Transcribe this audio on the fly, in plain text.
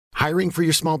Hiring for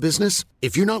your small business?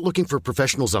 If you're not looking for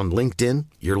professionals on LinkedIn,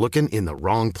 you're looking in the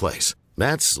wrong place.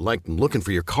 That's like looking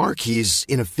for your car keys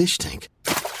in a fish tank.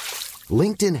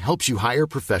 LinkedIn helps you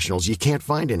hire professionals you can't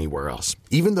find anywhere else,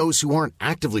 even those who aren't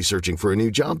actively searching for a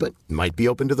new job but might be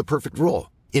open to the perfect role.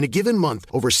 In a given month,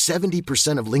 over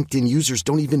 70% of LinkedIn users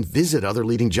don't even visit other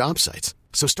leading job sites.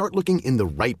 So start looking in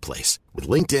the right place.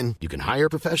 With LinkedIn, you can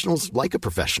hire professionals like a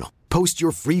professional. Post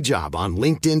your free job on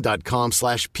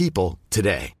linkedin.com/people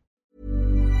today.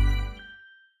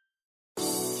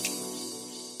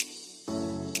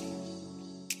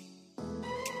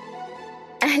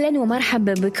 أهلاً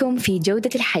ومرحباً بكم في جودة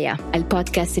الحياة،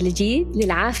 البودكاست الجديد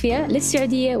للعافية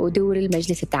للسعودية ودول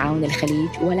المجلس التعاون الخليج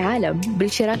والعالم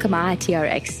بالشراكة مع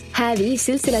TRX. هذه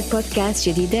سلسلة بودكاست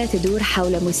جديدة تدور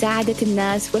حول مساعدة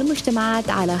الناس والمجتمعات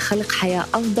على خلق حياة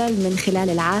أفضل من خلال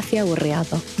العافية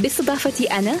والرياضة.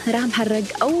 باستضافتي أنا رام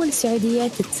حرق، أول سعودية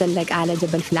تتسلق على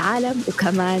جبل في العالم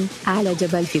وكمان على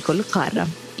جبل في كل قارة،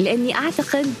 لأني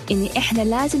أعتقد إن إحنا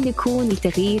لازم نكون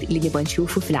التغيير اللي نبغى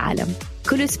نشوفه في العالم.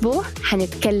 كل أسبوع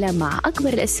حنتكلم مع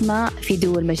أكبر الأسماء في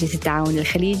دول مجلس التعاون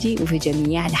الخليجي وفي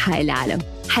جميع أنحاء العالم.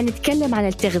 حنتكلم عن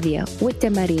التغذية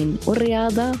والتمارين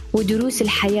والرياضة ودروس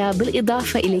الحياة،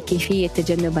 بالإضافة إلى كيفية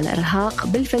تجنب الإرهاق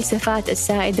بالفلسفات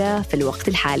السائدة في الوقت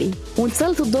الحالي،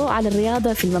 ونسلط الضوء على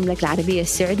الرياضة في المملكة العربية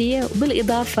السعودية،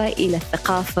 وبالإضافة إلى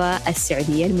الثقافة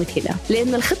السعودية المذهلة،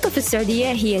 لأن الخطة في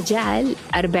السعودية هي جعل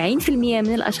 40%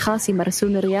 من الأشخاص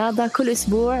يمارسون الرياضة كل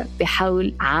أسبوع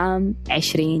بحول عام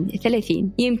 2030.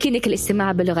 يمكنك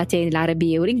الاستماع باللغتين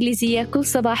العربية والإنجليزية كل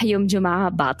صباح يوم جمعة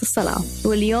بعد الصلاة.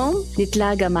 واليوم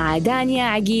نتلاقى مع دانيا،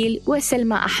 عقيل،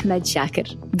 وسلمى، أحمد، شاكر.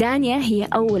 دانيا هي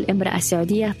أول امرأة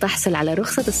سعودية تحصل على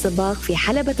رخصة السباق في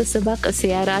حلبة السباق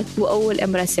السيارات، وأول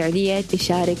امرأة سعودية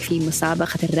تشارك في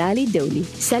مسابقة الرالي الدولي.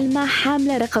 سلمى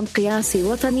حاملة رقم قياسي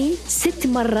وطني 6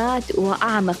 مرات،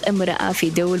 وأعمق امرأة في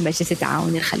دول مجلس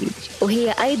التعاون الخليج،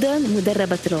 وهي أيضا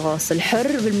مدربة الغوص الحر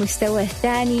بالمستوى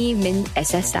الثاني من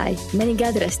SSI. ماني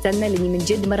قادر أستنى لأني من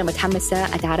جد مرة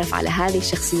متحمسة أتعرف على هذه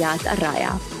الشخصيات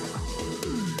الرائعة.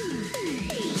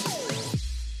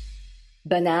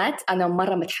 بنات، أنا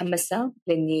مرة متحمسة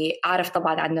لأني أعرف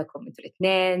طبعا عنكم أنتوا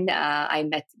الاثنين.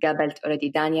 قابلت أوريدي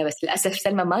دانيا، بس للأسف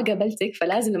سلمى ما قابلتك،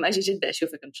 فلازم لما أجي جدة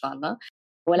أشوفك إن شاء الله.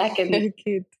 ولكن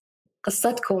أكيد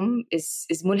قصتكم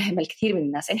ملهمة الكثير من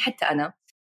الناس، يعني حتى أنا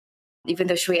even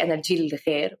though شوي أنا الجيل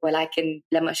الغير، ولكن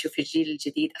لما أشوف الجيل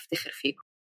الجديد أفتخر فيكم،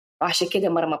 وعشان كده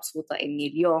مرة مبسوطة إني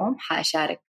اليوم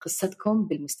حأشارك قصتكم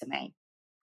بالمستمعين.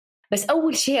 بس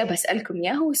أول شيء بسألكم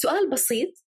إياه هو سؤال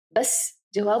بسيط، بس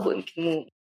جوابه يمكن مو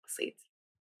بسيط.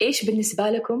 إيش بالنسبة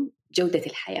لكم جودة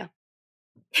الحياة؟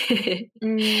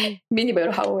 مين يبغى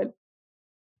يروح أول؟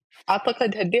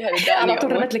 أعتقد هديها لدانيا. على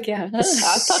طول رمت لك إياها.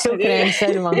 شكرا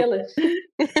سلمى. يلا.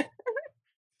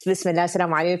 بسم الله،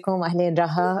 السلام عليكم، أهلين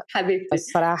رها. حبيبتي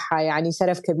الصراحة يعني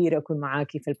شرف كبير أكون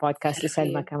معاكي في البودكاست.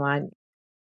 سلمى كمان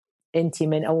أنتي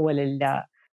من أول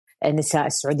النساء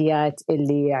السعوديات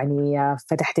اللي يعني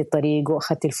فتحتي الطريق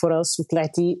وأخذتي الفرص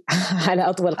وطلعتي على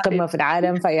أطول قمة في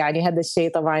العالم، فيعني هذا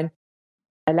الشيء طبعا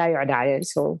لا يعلى عليه.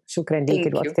 شكرا ليك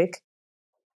لوقتك.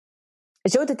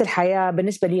 جودة الحياة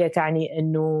بالنسبة لي تعني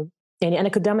أنه يعني أنا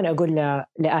كنت دائما أقول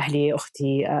لأهلي،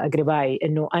 أختي، أقربائي،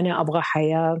 أنه أنا أبغى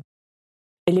حياة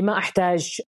اللي ما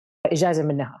أحتاج إجازة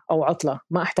منها أو عطلة،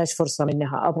 ما أحتاج فرصة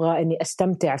منها، أبغى أني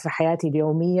أستمتع في حياتي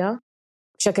اليومية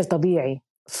بشكل طبيعي.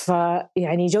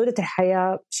 فيعني جودة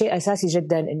الحياة شيء أساسي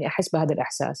جدا أني أحس بهذا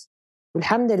الإحساس،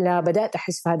 والحمد لله بدأت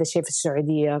أحس بهذا الشيء في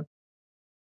السعودية.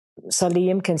 صار لي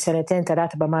يمكن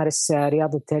 2-3 بمارس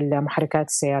رياضة محركات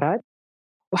السيارات،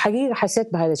 وحقيقة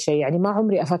حسيت بهذا الشيء. يعني ما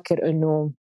عمري أفكر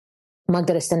أنه ما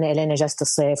أقدر أستنى إلين إجازة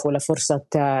الصيف ولا فرصة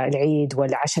العيد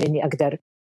ولا عشان إني أقدر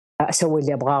أسوي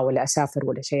اللي أبغاه ولا أسافر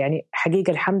ولا شيء. يعني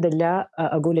حقيقة الحمد لله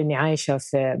أقول إني عايشة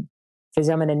في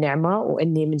زمن النعمة،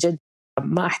 وإني من جد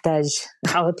ما أحتاج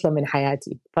عطلة من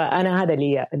حياتي. فأنا هذا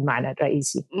لي المعنى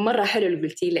الرئيسي. مرة حلو اللي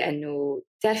قلتي، لأنه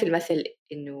تعرف المثل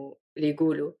إنه اللي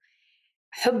يقولوا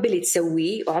حب اللي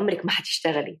تسويه وعمرك ما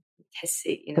حتشتغلي،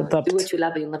 تحسي do what you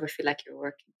love and you'll never feel like you're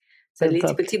working. So اللي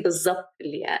انت قلتيه بالضبط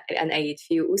اللي أنا أيد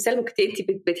فيه. وسلمى كنت انت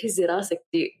بتهزي راسك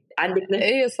عندك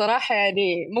إيه صراحة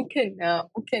يعني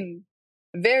ممكن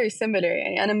very similar.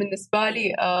 يعني أنا بالنسبة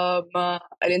لي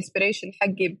الانسبيريشن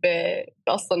حقي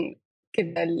أصلا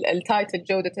كذا التايتل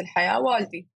جودة الحياة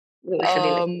والدي.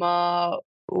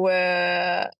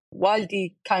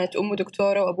 ووالدي كانت أمه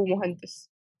دكتورة وأبوه مهندس،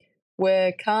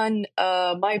 وكان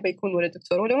ما يبي يكون ولا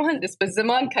دكتور ولا مهندس، بس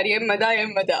زمان كان يما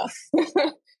دا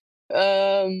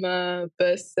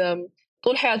بس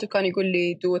طول حياته كان يقول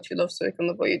لي do what you love so you can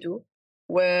love what you do.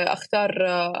 واختار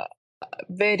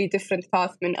very different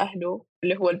path من أهله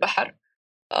اللي هو البحر.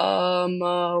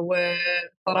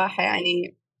 وصراحة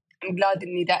يعني I'm glad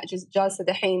إني جالسة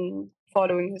دحين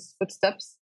following his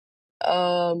footsteps.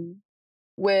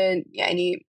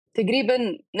 ويعني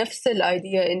تقريبا نفس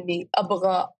الأيديا إني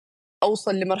أبغى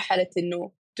أوصل لمرحلة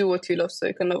إنه do what you love so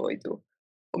you can love what you do.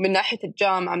 ومن ناحية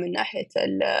الجامعة، من ناحية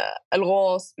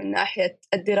الغوص، من ناحية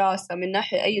الدراسة، من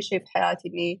ناحية أي شيء في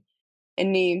حياتي،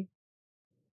 إني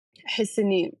أحس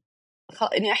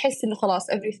إني أحس إنه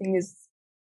خلاص everything is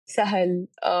سهل.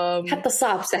 حتى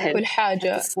الصعب سهل، كل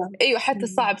حاجة. أيوة، حتى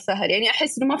الصعب سهل. يعني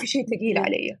أحس إنه ما في شيء ثقيل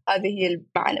علي. هذه هي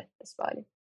المعنى بالنسبة لي.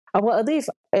 أبغى أضيف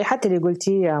حتى اللي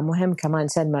قلتيه مهم كمان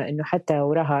سلمى، إنه حتى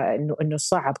وراها إنه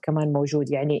الصعب كمان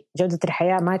موجود. يعني جودة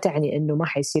الحياة ما تعني إنه ما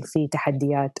حيصير فيه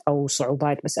تحديات أو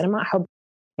صعوبات، بس أنا ما أحب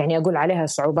يعني أقول عليها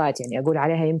صعوبات، يعني أقول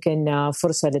عليها يمكن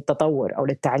فرصة للتطور أو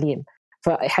للتعليم.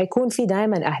 فحيكون في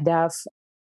دائما أهداف،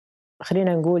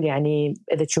 خلينا نقول يعني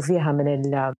إذا تشوفيها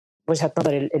من وجهة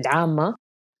نظر العامة،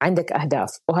 عندك أهداف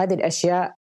وهذه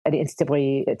الأشياء اللي أنت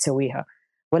تبغي تسويها،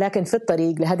 ولكن في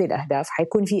الطريق لهذه الأهداف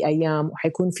حيكون في أيام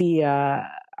وحيكون في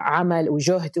عمل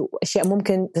وجهد وأشياء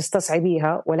ممكن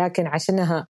تستصعبيها، ولكن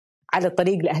عشانها على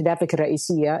الطريق لأهدافك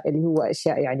الرئيسية اللي هو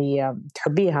أشياء يعني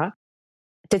تحبيها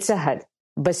تتسهل،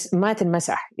 بس ما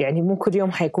تنمسح. يعني مو كل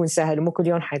يوم حيكون سهل ومو كل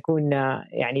يوم حيكون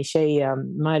يعني شيء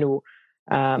ما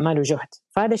له جهد.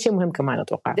 فهذا شيء مهم كمان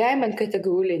أتوقع. دائما كنت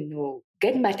أقول إنه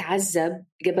قد ما أتعذب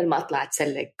قبل ما أطلع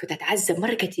أتسلق، كنت أتعذب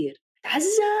مرة كثير،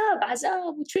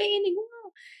 عذاب وتريننج،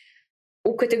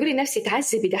 وكنت أقول لنفسي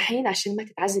تعذبي دحين عشان ما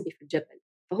تتعذبي في الجبل.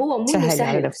 فهو مو سهل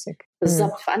على نفسك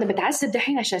بالضبط. فأنا بتعذب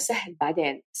دحين عشان سهل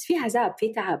بعدين، بس في عذاب،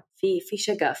 في تعب، في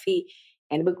شقة، في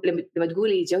يعني لما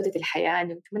تقولي جودة الحياة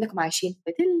إنه منكم عايشين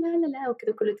لا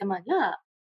وكذا كله تمام، لا،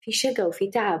 في شقة وفي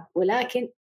تعب، ولكن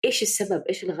إيش السبب؟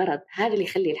 إيش الغرض؟ هذا اللي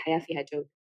يخلي الحياة فيها جودة.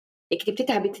 إنك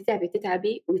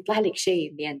بتتعبي ويطلع لك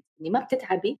شيء يعني ما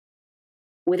بتتعبي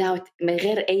without من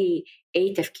غير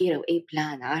أي تفكير أو أي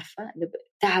بلان، عارفة؟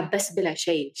 تعب بس بلا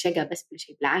شيء، شقة بس بلا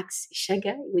شيء. بالعكس،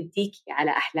 الشقة يوديكي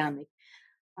على أحلامك.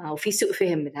 وفي سوء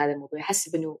فهم من هذا الموضوع،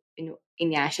 يحسب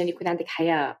إني عشان يكون عندك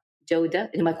حياة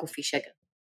جودة إنه ما يكون في شقة،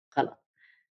 غلط.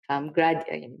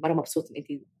 يعني مرة مبسوط إن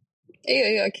أنتي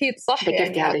أيوة أكيد صح.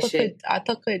 يعني هذا الشيء.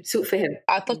 أعتقد سوء فهم.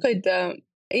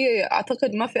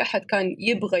 أعتقد ما في أحد كان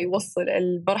يبغى يوصل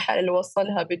المرحلة اللي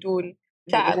وصلها بدون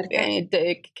تعب. يعني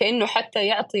كأنه حتى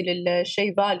يعطي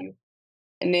للشيء value.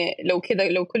 إنه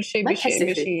لو كل شيء بيمشي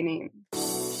يعني.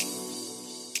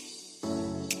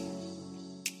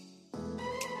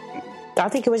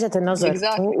 تعطيك وجهة النظر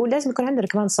exactly. ولازم يكون عندنا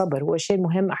كمان صبر. هو الشيء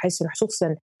المهم أحس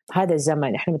خصوصا هذا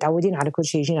الزمن إحنا متعودين على كل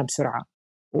شيء يجينا بسرعة،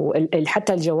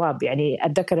 وحتى الجواب. يعني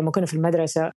أتذكر لما كنا في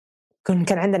المدرسة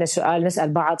كان عندنا سؤال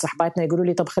نسأل بعض صحباتنا، يقولوا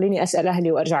لي طب خليني أسأل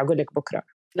أهلي وأرجع أقول لك بكرة.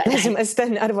 لازم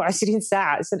أستنى 24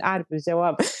 ساعة عشان أعرف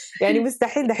الجواب. يعني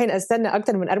مستحيل دحين أستنى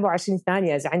أكثر من 24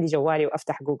 ثانية إذا عندي جوالي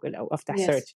وأفتح جوجل أو أفتح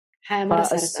سيرش.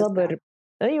 فالصبر،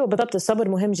 أيوة بالضبط، الصبر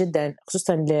مهم جدا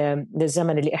خصوصا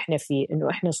للزمن اللي إحنا فيه، إنه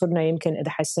إحنا صرنا يمكن إذا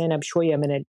حسينا بشوية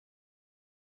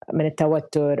من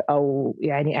التوتر أو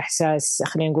يعني إحساس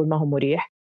خلينا نقول ما هو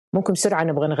مريح، ممكن بسرعة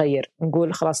نبغى نغير،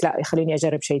 نقول خلاص لا خليني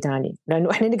أجرب شيء تاني،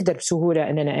 لأنه إحنا نقدر بسهولة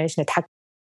إننا نتحكم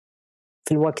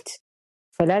في الوقت.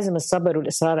 فلازم الصبر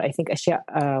والإصرار I think أشياء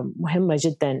مهمة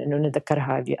جدا إنه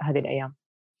نتذكرها هذه الأيام.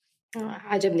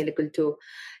 عجبني اللي قلتوه.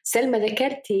 سلمى،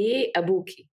 ذكرتي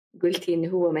أبوكي، قلتي إنه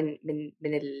هو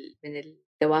من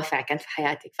الدوافع كان في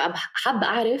حياتك، فأحب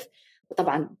أعرف،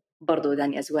 وطبعا برضو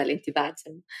دانيا أزوال أنت بعد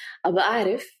سلمى، أبغى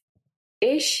أعرف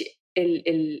إيش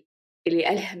اللي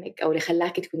ألهمك أو اللي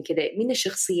خلاك تكوني كده. مين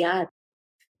الشخصيات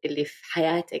اللي في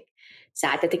حياتك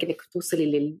ساعدتك إنك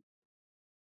توصلي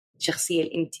للشخصية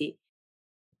اللي أنت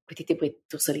كنت تبغي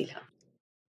توصلي لها؟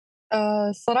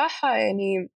 صراحة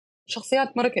يعني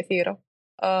شخصيات مرة كثيرة.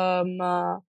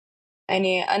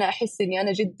 يعني أنا أحس إني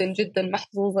أنا جدا جدا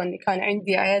محظوظة إني كان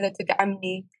عندي عائلة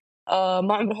تدعمني.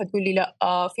 ما عمرها تقول لي لا.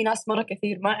 في ناس مرة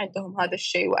كثير ما عندهم هذا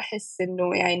الشيء، وأحس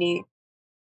إنه يعني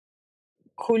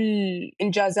كل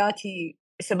إنجازاتي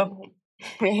بسببهم.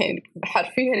 يعني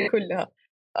حرفيا كلها.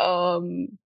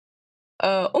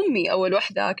 أمي أول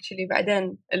واحدة actually،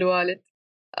 بعدين الوالد.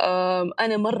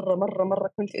 أنا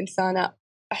مرة كنت إنسانة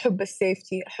أحب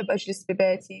السيفتي، أحب أجلس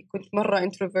ببيتي، كنت مرة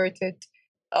introverted.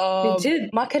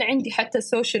 ما كان عندي حتى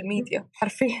سوشيال ميديا،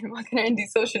 حرفيا ما كان عندي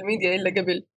سوشيال ميديا إلا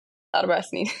قبل 4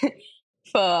 سنين.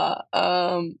 ف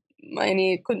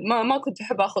يعني كنت ما كنت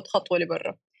أحب أخذ خطوة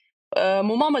لبرا.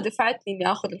 وماما دفعتني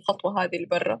إني أخذ الخطوة هذه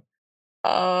لبرا.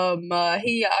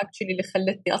 هي actually اللي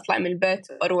خلتني أطلع من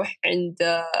البيت وأروح عند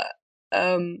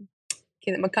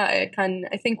كذا مكان كان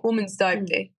I think Women's Dive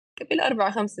Day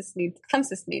قبل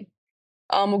 5 سنين.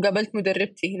 وقابلت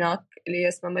مدربتي هناك اللي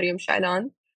اسمها مريم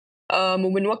شعلان.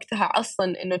 ومن وقتها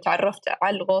أصلا إنه تعرفت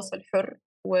على الغوص الحر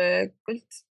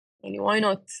وقلت يعني why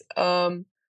not.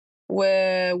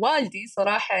 ووالدي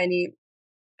صراحة يعني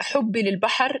حبي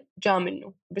للبحر جاء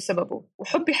منه بسببه،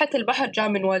 وحبي حتى البحر جاء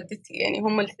من والدتي. يعني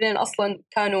هم الاثنين أصلا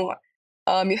كانوا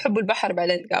يحبوا البحر،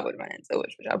 بعدين تقابلوا بعدين تزوجوا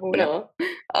وجابونا.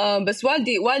 بس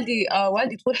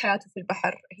والدي طول حياته في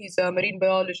البحر. he's a marine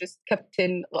biologist,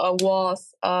 كابتن،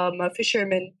 غواص،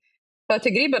 fisherman.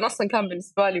 فتقريبا أصلا كان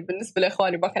بالنسبة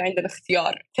لإخواني ما كان عندنا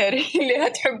اختيار. اللي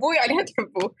هتحبوه يعني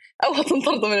هتحبوه أو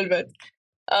هتنطردوا من البيت.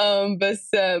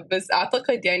 بس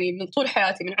أعتقد يعني من طول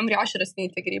حياتي من عمري 10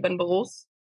 سنين تقريبا بغوص.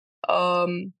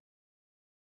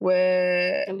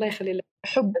 الله يخلي لك.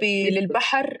 حبي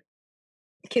للبحر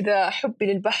كذا، حبي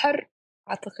للبحر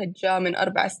أعتقد جاء من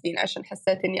 4 سنين عشان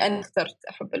حسيت إني أنا اخترت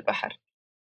أحب البحر.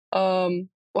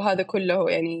 وهذا كله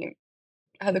يعني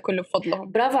هذا كله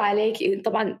بفضلهم. برافو عليك.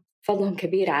 طبعا فضلهم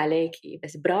كبير عليك،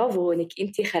 بس برافو إنك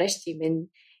أنتي خرجتي من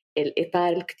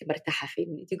الإطار اللي كنت مرتاحة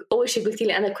فيه. أول شيء قلتي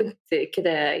لي أنا كنت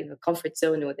كده comfort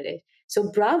zone ولا إيش.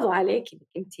 برافو عليك إنك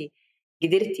أنتي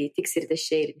قدرتي تكسر ده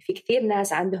الشيء. في كثير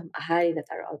ناس عندهم أهالي that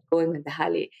are outgoing من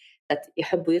أهالي that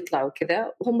يحبوا يطلعوا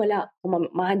كذا، وهم لا،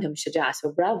 هم ما عندهم الشجاعة.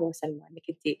 برافو سلمى إنك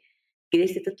أنتي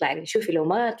قدرتي تطلع. يعني شوفي لو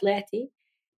ما طلعتي،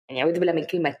 يعني أعوذ بالله من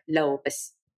كلمة لو،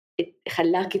 بس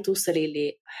خلاكي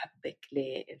توصلي لحبك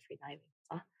للفري دايفنج،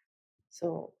 صح؟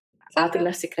 أعطي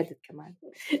نفسك كريدت كمان.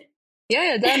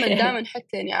 يا دائما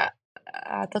حتى يعني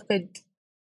أعتقد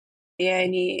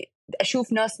يعني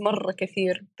أشوف ناس مرة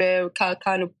كثير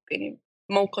كانوا يعني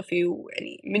موقفي،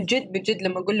 ويعني من جد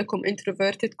لما أقول لكم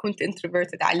introverted كنت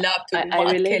introverted على اللابتوب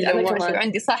وما أتكلم،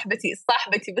 وعندي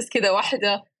صاحبتي بس كذا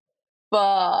واحدة. ف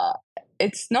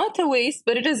it's not a waste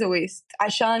but it is a waste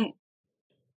عشان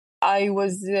I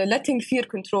was letting fear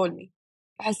control me.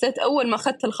 حسيت أول ما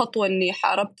أخذت الخطوة إني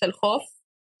حاربت الخوف،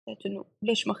 حسيت إنه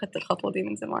ليش ما أخذت الخطوة دي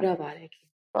من زمان. برافو عليك.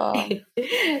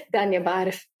 دانيا،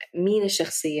 بعرف مين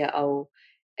الشخصية أو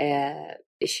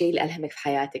الشيء اللي ألهمك في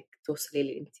حياتك توصلي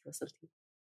اللي أنت وصلتي؟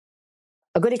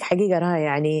 أقول لك حقيقة رأي،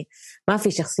 يعني ما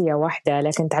في شخصية واحدة،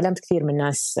 لكن تعلمت كثير من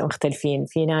ناس مختلفين.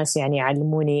 في ناس يعني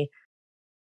يعلموني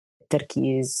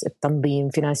التركيز، التنظيم،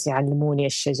 في ناس يعلموني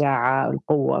الشجاعة،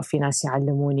 القوة، في ناس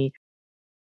يعلموني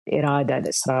الإرادة،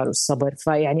 الإصرار والصبر.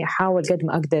 فيعني أحاول قد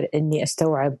ما أقدر أني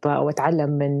أستوعب وأتعلم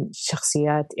من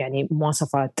شخصيات يعني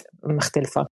مواصفات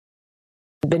مختلفة.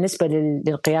 بالنسبة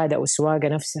للقيادة أو السواقة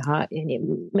نفسها، يعني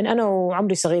من أنا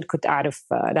وعمري صغير كنت أعرف،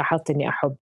 لاحظت أني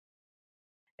أحب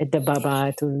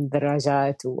الدبابات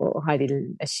والدراجات وهذه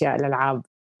الأشياء، الألعاب،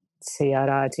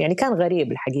 السيارات. يعني كان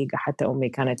غريب الحقيقة، حتى أمي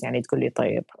كانت يعني تقول لي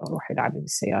طيب روحي لعبي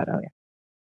بالسيارة. يعني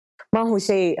ما هو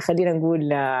شيء خلينا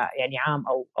نقول يعني عام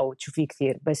أو تشوفيه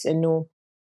كثير، بس إنه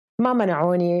ما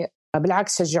منعوني،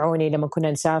 بالعكس شجعوني. لما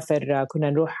كنا نسافر كنا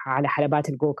نروح على حلبات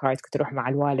الجو كارت، كنت أروح مع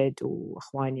الوالد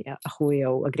وأخواني، أخويا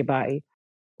وأقربائي،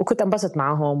 وكنت أنبسط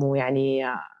معهم. ويعني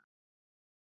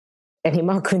يعني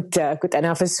ما كنت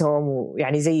أنافسهم،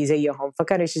 ويعني زيهم،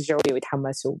 فكانوا يشجعوني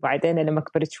ويتحمسوا. وبعدين لما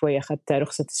كبرت شوية أخذت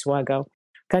رخصة السواقة.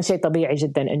 كان شيء طبيعي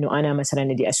جدا إنه أنا مثلا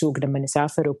اللي أسوق لما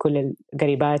نسافر، وكل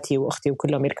قريباتي وأختي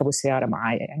وكلهم يركبوا السيارة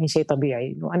معايا. يعني شيء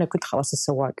طبيعي إنه أنا كنت خلاص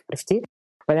السواق، عرفتي.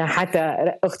 وأنا حتى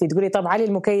أختي تقولي طب علي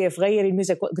المكيف، غيري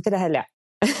الميوزك، قلت لها لا.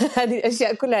 هذه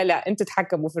الأشياء كلها لا، أنتوا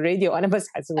تحكموا في الراديو وأنا بس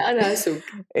أنا أسوق.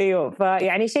 أيوه.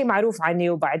 فيعني شيء معروف عني.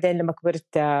 وبعدين لما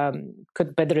كبرت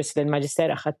كنت بدرس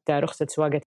للماجستير، أخذت رخصة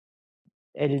سواقة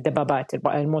الدبابات،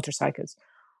 الموتور سايكلز.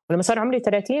 ولما صار عمري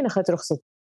 30 أخذت رخصة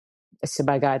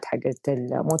السباقات حقت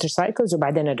الموتور سايكلز،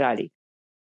 وبعدين الرالي.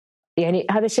 يعني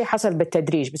هذا الشيء حصل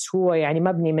بالتدريج، بس هو يعني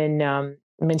مبني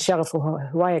من شغف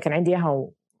وهواية كان عندي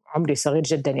إياها وعمري صغير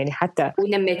جدا. يعني حتى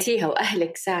ونميتيها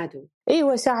وأهلك ساعدوا.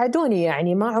 أيوة ساعدوني.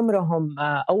 يعني ما عمرهم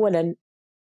أولا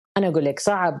أنا أقول لك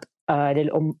صعب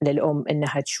للأم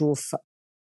إنها تشوف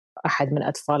أحد من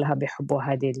أطفالها بيحبوا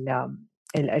هذه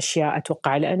الأشياء،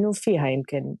 أتوقع لأنه فيها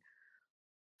يمكن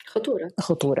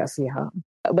خطورة فيها.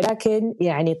 ولكن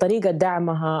يعني طريقة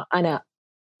دعمها أنا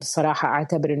بصراحة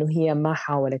أعتبر إنه هي ما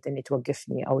حاولت إني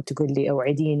توقفني أو تقول لي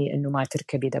أوعديني إنه ما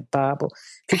تركبي دباب.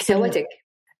 حسوتك.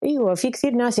 أيوة، في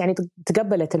كثير ناس يعني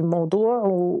تقبلت الموضوع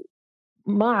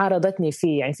وما عارضتني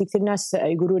فيه. يعني في كثير ناس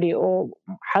يقولوا لي أوه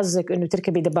حظك إنه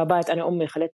تركبي دبابات، أنا أمي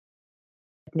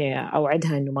خلتني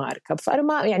أوعدها إنه ما أركب. فأنا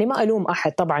ما ألوم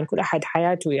أحد، طبعا كل أحد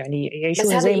حياته يعني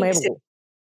يعيشونها زي ما يبغوا،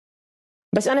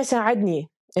 بس أنا ساعدني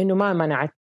إنه ما منعت.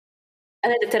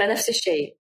 أنا ترى نفس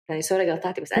الشيء، يعني سوري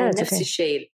قطعتك، بس أنا نفس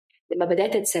الشيء لما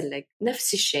بدأت أتسلق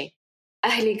نفس الشيء.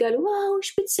 أهلي قالوا واو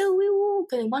إيش بتسوي،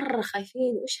 وكانوا مرة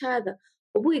خايفين وإيش هذا.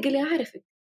 وأبوي قال لي أعرفك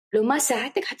لو ما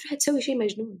ساعدتك حتروح تسوي شيء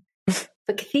مجنون.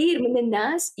 فكثير من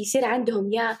الناس يصير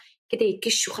عندهم يا كده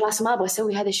يكش وخلاص ما أبغى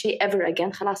أسوي هذا الشيء ever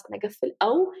again، خلاص أنا أقفل،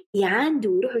 أو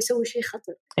يعاندوا ويروحوا يسوي شيء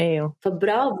خطر. أيوه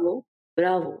فبرافو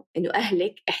إنه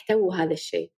أهلك احتووا هذا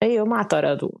الشيء. أيوه ما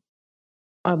اعترضوا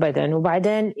أبدا.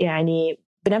 وبعدين يعني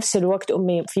بنفس الوقت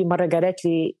أمي في مرة قالت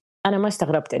لي أنا ما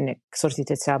استغربت إنك صرتي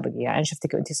تتسابقي، يعني أنا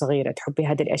شفتك وأنت صغيرة تحبي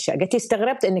هذه الأشياء، قلت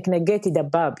استغربت إنك نقيتي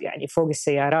دباب يعني فوق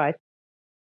السيارات،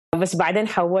 بس بعدين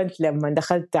حولت لما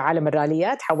دخلت عالم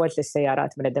الراليات حولت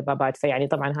للسيارات من الدبابات، فيعني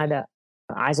طبعا هذا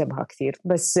عجبها كثير.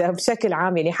 بس بشكل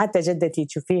عام يعني حتى جدتي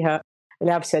تشوفيها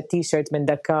لابسة تي شيرت من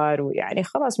دكار ويعني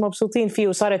خلاص مبسوطين فيه،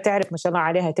 وصارت تعرف ما شاء الله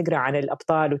عليها تقرأ عن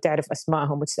الأبطال وتعرف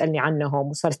أسمائهم وتسألني عنهم،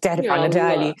 وصارت تعرف عن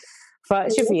الرالي.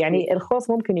 فشوفي يعني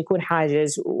الخوف ممكن يكون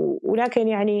حاجز، ولكن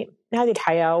يعني هذه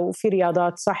الحياة، وفي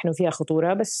رياضات صح إنه فيها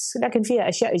خطورة، بس لكن فيها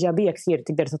أشياء إيجابية كثير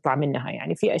تقدر تطلع منها،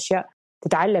 يعني في أشياء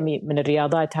تتعلمي من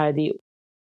الرياضات هذه،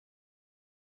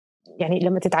 يعني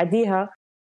لما تتعديها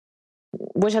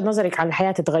وجهة نظرك عن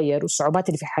الحياة تتغير، والصعوبات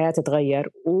اللي في الحياة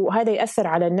تتغير، وهذا يأثر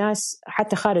على الناس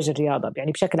حتى خارج الرياضة،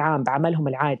 يعني بشكل عام بعملهم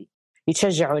العادي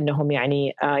يتشجعوا إنهم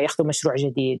يعني ياخذوا مشروع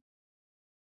جديد،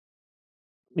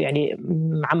 يعني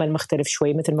عمل مختلف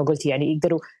شوي مثل ما قلتي، يعني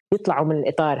يقدروا يطلعوا من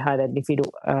الإطار هذا اللي فيه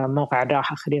موقع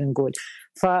الراحة خلينا نقول.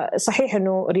 فصحيح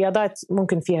إنه رياضات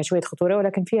ممكن فيها شوية خطورة،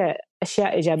 ولكن فيها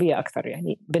أشياء إيجابية أكثر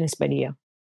يعني بالنسبة لي.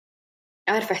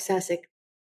 عارف إحساسك.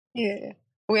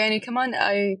 ويعني كمان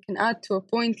I can add to a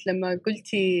point لما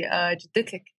قلتي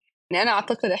جدتك، يعني أنا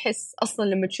أعتقد أحس أصلا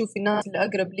لما تشوفي الناس اللي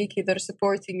أقرب ليكي they're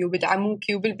supporting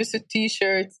وبيدعموكي وبيلبسوا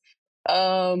التيشيرت،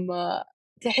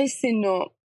 تحس إنه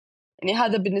يعني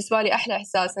هذا بالنسبة لي أحلى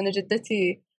إحساس. أنا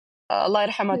جدتي الله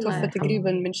يرحمها توفى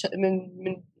تقريبا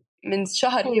من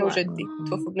شهر، هي وجدي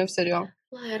توفوا بنفس اليوم.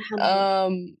 الله يرحمها.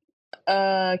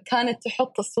 كانت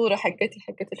تحط الصورة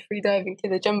حقت الفري دايفنج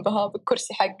كذا جنبها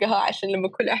بالكرسي حقها، عشان لما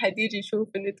كل أحد يجي يشوف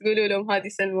إنه تقولوا لهم هذه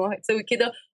سلمى تسوي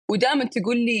كذا، ودائما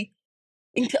تقول لي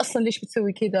أنت أصلا ليش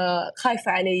بتسوي كذا،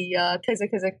 خايفة علي كذا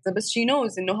كذا كذا، بس she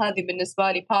knows إنه هذه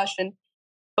بالنسبة لي passion.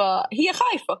 فهي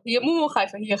خايفة، هي مو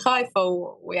خايفة، هي خايفة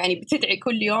ويعني بتدعي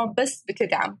كل يوم بس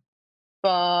بتدعم.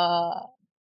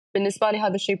 فبالنسبة لي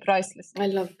هذا الشيء priceless. I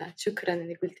love that. شكرا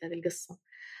إنك قلت هذه القصة.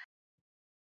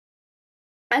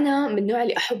 أنا من النوع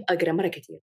اللي أحب أقرأ مرة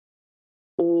كثير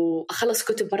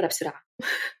وأخلص كتب مرة بسرعة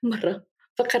مرة.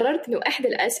 فقررت إنه أحد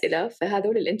الأسئلة في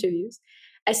هذول الانترفيوز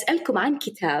أسألكم عن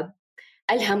كتاب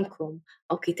ألهمكم،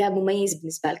 أو كتاب مميز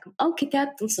بالنسبة لكم، أو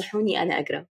كتاب تنصحوني أنا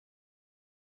أقرأ.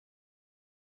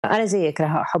 أنا زيك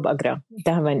راح أحب أقرأ،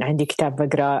 دائما عندي كتاب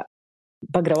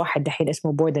بقرأ واحد دحين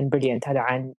اسمه Bored and Brilliant، هذا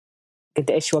عن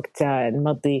قد إيش وقت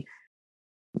نمضي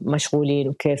مشغولين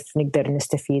وكيف نقدر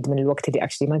نستفيد من الوقت اللي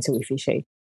actually ما نسوي فيه شيء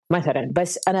مثلا.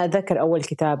 بس أنا أتذكر أول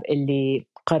كتاب اللي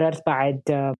قررت بعد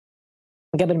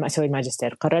قبل ما أسوي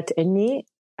الماجستير، قررت إني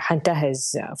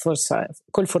حنتهز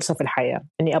كل فرصة في الحياة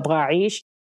إني أبغى أعيش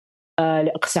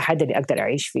لأقصى حد اللي أقدر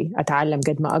أعيش فيه، أتعلم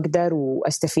قد ما أقدر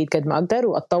وأستفيد قد ما أقدر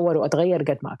وأتطور وأتغير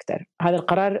قد ما أقدر. هذا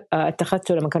القرار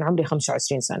اتخذته لما كان عمري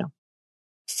 25 سنة.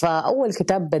 فأول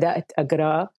كتاب بدأت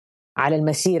أقرأ على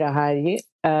المسيرة هذه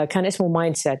كان اسمه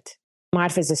مايندسيت، ما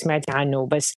أعرف إذا سمعت عنه،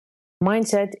 بس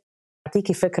مايندسيت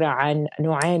أعطيكي فكرة عن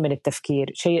نوعين من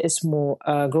التفكير، شيء اسمه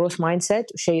growth mindset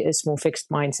وشيء اسمه fixed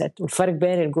mindset. والفرق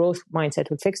بين growth mindset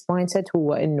والfixed mindset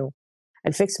هو إنه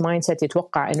الفيكس مايندسيت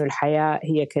يتوقع إنه الحياة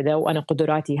هي كذا، وأنا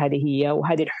قدراتي هذه هي،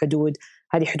 وهذه الحدود،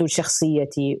 هذه حدود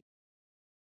شخصيتي،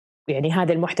 يعني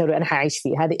هذا المحتوى اللي أنا حعيش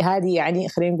فيه، هذه يعني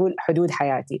خلينا نقول حدود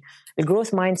حياتي.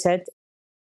 الجروث مايندسيت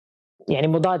يعني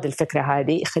مضاد الفكرة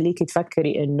هذه، يخليك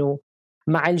تفكري إنه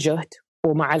مع الجهد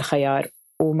ومع الخيار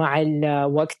ومع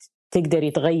الوقت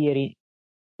تقدري تغيري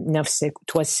نفسك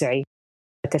وتوسعي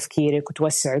تفكيرك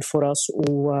وتوسعي الفرص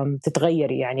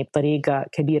وتتغيري يعني بطريقة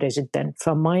كبيرة جدا.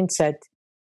 فمايندسيت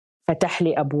فتح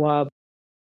لي أبواب،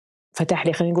 فتح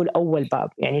لي خلينا نقول أول باب،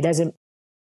 يعني لازم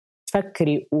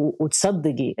تفكري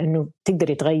وتصدقي أنه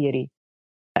تقدري تغيري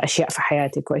أشياء في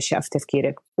حياتك وأشياء في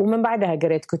تفكيرك. ومن بعدها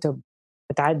قريت كتب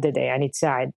متعددة يعني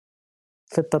تساعد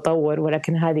في التطور،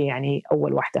 ولكن هذه يعني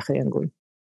أول واحدة خلينا نقول.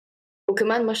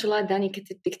 وكمان ما شاء الله داني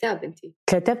كتبت كتاب. أنتي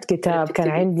كتبت كتاب، كان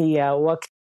عندي وقت،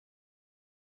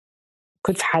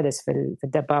 كنت في حادث في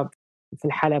الدباب في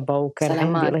الحلبة، وكان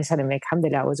عندي الله يسلمك الحمد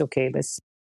لله was okay، بس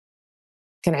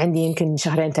كان عندي يمكن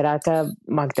 2-3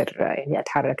 ما أقدر يعني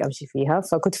أتحرك أمشي فيها،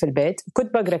 فكنت في البيت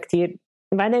كنت بقرأ كتير.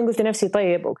 بعدين قلت لنفسي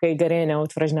طيب أوكي قرينا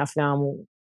وتفرجنا أفلام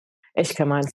وإيش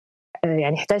كمان،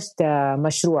 يعني احتجت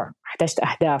مشروع، احتجت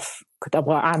أهداف، كنت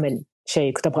أبغى أعمل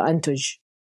شيء، كنت أبغى أنتج.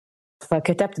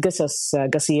 فكتبت قصص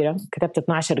قصيرة، كتبت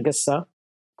 12 قصة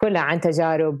كلها عن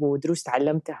تجارب ودروس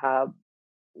تعلمتها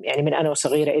يعني من أنا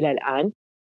وصغيرة إلى الآن،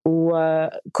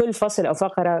 وكل فصل أو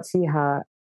فقرة فيها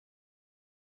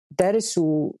درس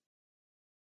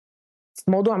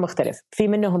موضوع مختلف. في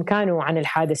منهم كانوا عن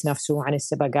الحادث نفسه، عن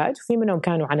السباقات، وفي منهم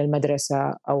كانوا عن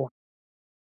المدرسة أو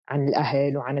عن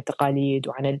الأهل وعن التقاليد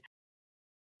وعن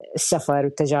السفر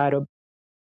والتجارب.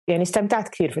 يعني استمتعت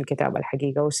كثير في الكتابة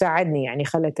الحقيقة، وساعدني يعني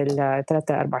خلت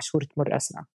 3-4 شهور تمر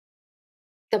أسرع.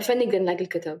 طب فين نقدر نلاقي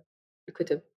الكتب؟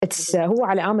 هو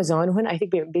على أمازون، وهنا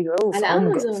بيبيعوه في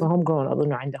هوم جرون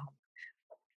أظن عندهم.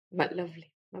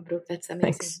 لافلي، مبروك، that's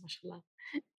amazing، ما شاء الله.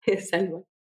 سلمى.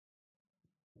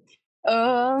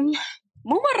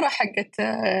 مو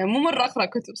مرة أقرأ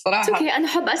كتب صراحة. اوكي، أنا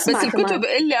أحب أسمع. بس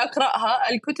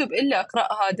الكتب اللي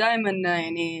أقرأها دائما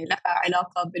يعني لها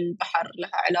علاقة بالبحر،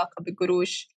 لها علاقة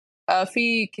بالقروش.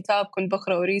 في كتاب كنت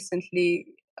بقرأه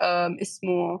recently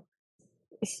اسمه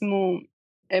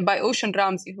by Ocean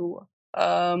Ramsey، هو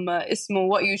اسمه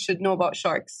What You Should Know About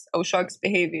Sharks أو Sharks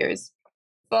Behaviors.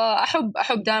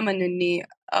 فأحب دائما إني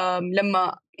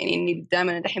لما يعني إني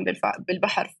دائما الحين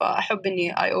بالبحر، فأحب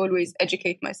إني I always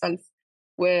educate myself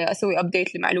وأسوي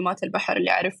update لمعلومات البحر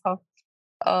اللي أعرفها.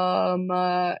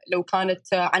 لو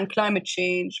كانت عن climate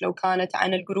change، لو كانت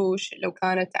عن القروش، لو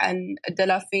كانت عن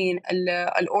الدلافين،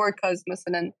 الأوركاز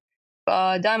مثلا.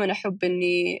 فدائما أحب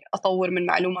إني أطور من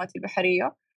معلوماتي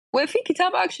البحرية. وفي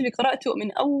كتاب actually قرأته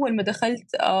من أول ما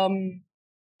دخلت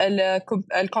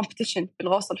الكومبيتيشن في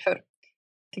الغوص الحر،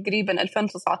 تقريبا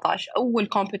 2019 أول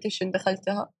كومبيتيشن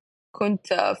دخلتها.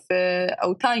 كنت في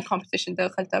أو تاني كومبيتيشن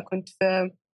دخلتها كنت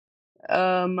في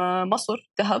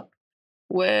مصر دهب،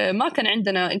 وما كان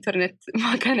عندنا إنترنت،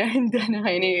 ما كان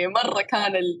عندنا يعني مرة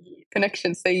كان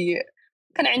الكونكشن سيء،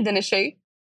 كان عندنا شيء.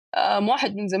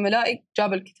 واحد من زملائي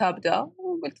جاب الكتاب ده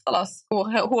وقلت خلاص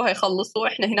هو هيخلص،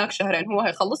 وإحنا هناك شهرين، هو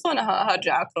هيخلص وأنا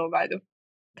هرجع أقرأ بعده.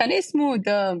 كان اسمه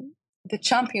The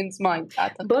Champion's Mind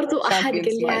أعتقد. برضو أحد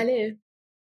قال لي عليه.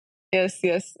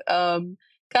 يس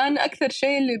كان أكثر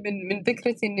شيء اللي من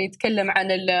ذكرتي إنه يتكلم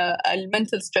عن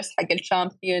المنتل ستريس حق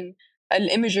الشامبيون،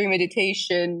 الإيمجري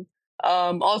مديتيشن،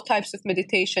 all types of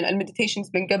meditation،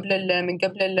 المديتيشنز من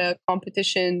قبل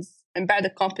الكومبيتيشنز، من بعد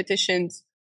الكومبيتيشنز.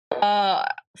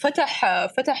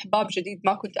 فتح باب جديد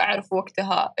ما كنت أعرف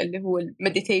وقتها، اللي هو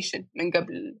المديتيشن من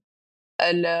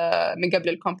قبل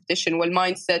الكومبيتيشن،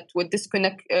 والمايند سيت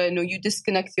والديسكونكت، إنه you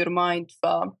disconnect your mind.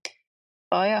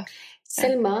 يا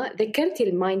سلمى، ذكرتي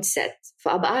المايند سيت،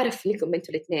 فأبى أعرف لكم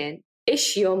أنتوا الاثنين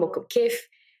إيش يومكم،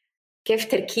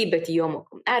 كيف تركيبة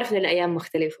يومكم. أعرف إن الأيام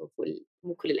مختلفة،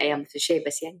 مو كل الأيام نفس الشيء،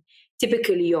 بس يعني typical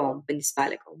يوم بالنسبة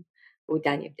لكم.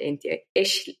 ودانيا بدأ أنت،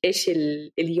 إيش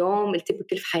اليوم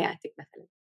التيبيكال في حياتك مثلا؟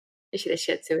 إيش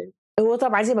الأشياء تسوي؟ هو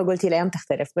طبعا زي ما قلتي الأيام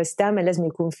تختلف، بس دائما لازم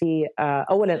يكون في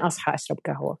أولا أصحى أشرب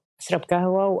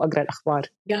قهوة وأقرأ الأخبار.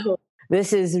 قهوة This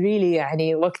is really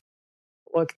يعني وقت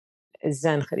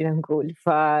الزن خلينا نقول.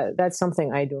 that's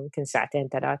something I do. يمكن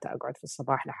 2-3 أقعد في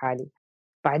الصباح لحالي،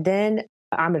 بعدين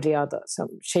أعمل رياضة،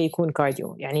 شيء يكون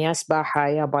كارديو، يعني يا سباحة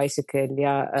يا بايسيكل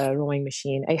يا روينج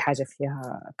ماشين، أي حاجة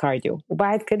فيها كارديو.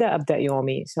 وبعد كده أبدأ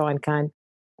يومي، سواء كان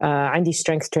عندي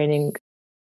strength training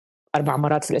 4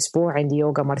 مرات في الأسبوع، عندي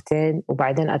يوغا 2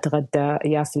 وبعدين أتغدى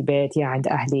يا في البيت يا عند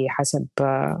أهلي حسب،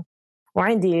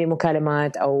 وعندي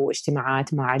مكالمات أو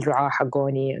اجتماعات مع الرعاة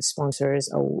حقوني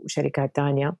sponsors أو شركات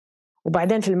تانية.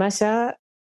 وبعدين في المساء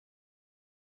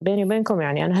بيني وبينكم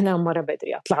يعني أنا هنا مرة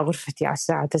بدري، أطلع غرفتي على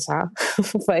الساعة 9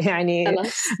 فيعني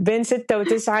بين 6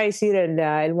 و9 يصير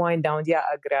الواين داون، يا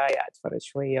أقرأ يا أتفرج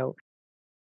شوية.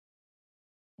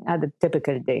 هذا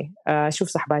typical day. أشوف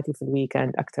صحباتي في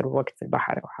الويكند أكتر وقت في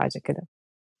البحر أو حاجة كده،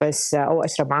 بس أو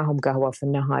أشرب معهم قهوة في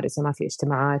النهار إذا ما في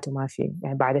اجتماعات وما في،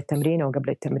 يعني بعد التمرين أو قبل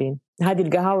التمرين. هذه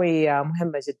القهوة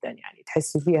مهمة جدا، يعني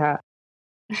تحسي فيها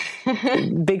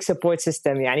big support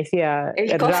system، يعني فيها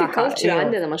الكوفي كولتشر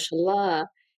عندنا ما شاء الله.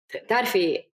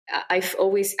 تعرفي I've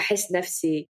always أحس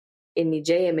نفسي إني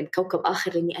جاية من كوكب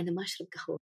آخر لأني أنا ما أشرب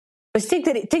قهوة. بس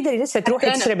تقدري لسه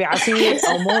تروحي تشربي عصير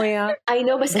أو موية. I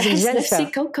know، بس أحس نفسي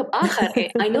كوكب آخر.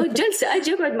 I know جلسة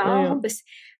أجي أقعد معاهم، بس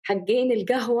حقين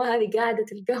القهوة هذه، قاعدة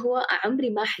القهوة عمري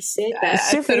ما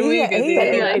حسيتها. شوفي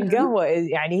هي القهوة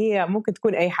يعني هي ممكن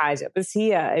تكون أي حاجة، بس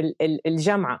هي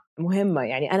الجمعة مهمة.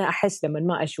 يعني أنا أحس لما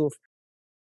ما أشوف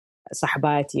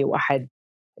صحباتي وأحد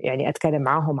يعني أتكلم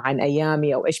معهم عن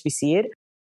أيامي أو إيش بيصير،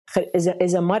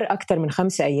 إذا مر أكتر من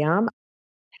 5 أيام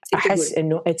أحس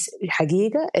إنه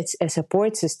الحقيقة it's a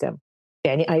support system.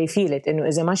 يعني I feel it، إنه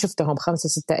إذا ما شفتهم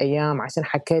 5-6 أيام عشان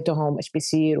حكيتهم إيش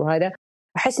بيصير وهذا،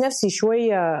 أحس نفسي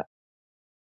شوية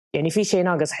يعني في شيء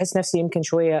ناقص، أحس نفسي يمكن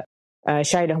شوية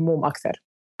شايلة هموم أكثر،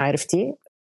 عرفتي؟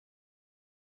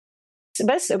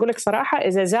 بس أقولك صراحة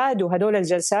إذا زادوا هدول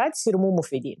الجلسات يصيروا مو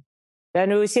مفيدين،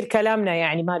 لأنه يصير كلامنا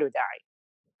يعني ما له داعي،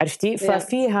 عرفتي؟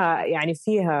 ففيها يعني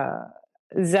فيها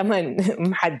زمن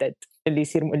محدد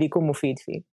اللي يكون مفيد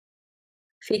فيه.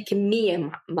 في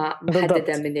كمية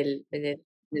محددة من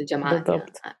الجامعات.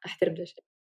 بالضبط. يعني أحترم ده الشيء.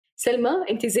 سلمى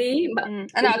أنت زي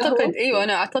أنا أعتقد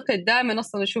أنا أعتقد دائما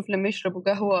أصلا أشوف لما يشربوا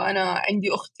قهوة، أنا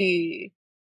عندي أختي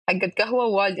حقت قهوة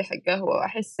ووالدي حق قهوة،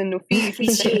 أحس إنه في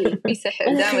سحر في سحر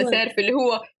دائما تعرف اللي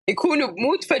هو يكونوا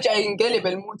بمود فجأة ينقلب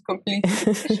المود كومبليتلي.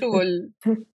 إيش هو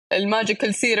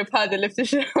الماجيكال سيرب هذا اللي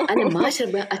بتشربه؟ أنا ما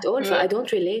أشرب at all I don't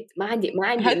relate. ما عندي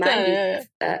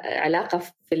علاقة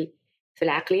في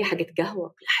العقلية حقت قهوة.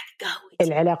 كل أحد قهوة.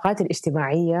 العلاقات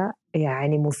الاجتماعية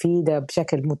يعني مفيدة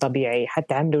بشكل مو طبيعي،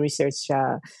 حتى عملوا ريسيرش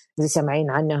زي سامعين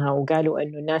عنها وقالوا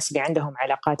إنه الناس اللي عندهم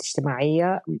علاقات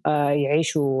اجتماعية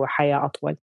يعيشوا حياة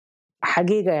أطول.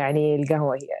 حقيقة يعني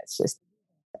القهوة هي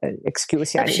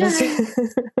excuse يعني.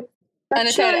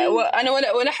 أنا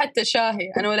ولا حتى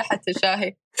شاهي، أنا ولا حتى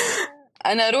شاهي.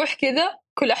 أنا أروح كذا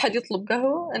كل أحد يطلب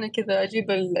قهوة، أنا كذا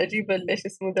أجيب إيش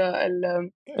اسمه ده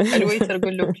الويتر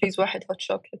أقول له بليز واحد هوت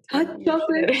شوكلت.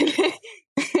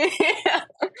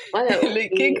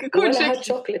 ولا هوت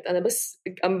شوكلت. أنا بس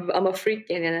I'm a freak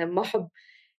يعني. أنا ما أحب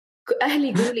أهلي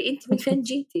يقولوا لي أنت من فين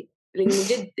جيتي، لأن من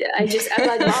جد I just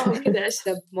أبعد معهم كذا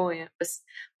أشرب موية. بس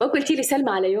ما قلتي لي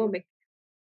سلمى على يومك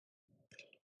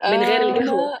من غير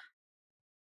القهوة؟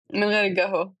 من غير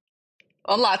القهوة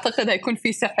والله أعتقد هيكون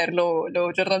في سحر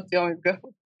لو جربت يوم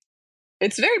القهوة.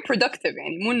 It's very productive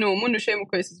يعني مو إنه شيء مو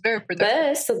كويس. It's very productive.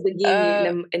 بس صدقيني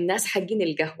لما الناس حقين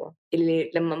القهوة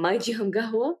اللي لما ما يجيهم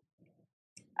قهوة،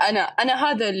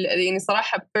 أنا هذا يعني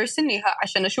صراحة personally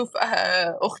عشان أشوف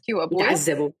أختي وأبوي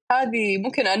يتعذبوا. هذه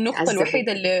ممكن النقطة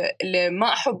الوحيدة اللي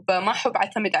ما أحب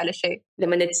أعتمد على شيء.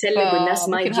 لما نتسلق والناس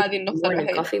ما يجيب هذه النقطة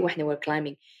الوحيدة. وإحنا we're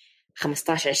climbing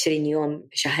 15-20 يوم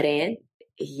شهرين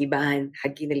يبان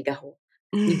حقين القهوة.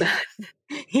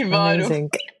 يبانوا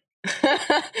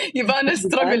يبان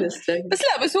ستراجل.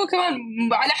 بس هو كمان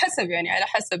على حسب يعني على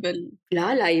حسب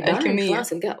لا يبان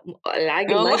خلاص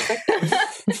العقل ما يفكر.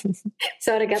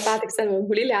 سوري قطعتك سلمى،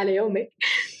 قولي لي على يومك.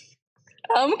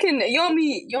 ممكن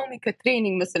يومي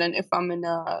كتريننج مثلا if I'm in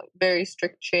a very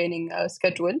strict training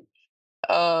schedule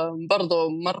برضو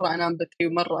مرة أنام بدري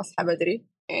ومرة أصحى بدري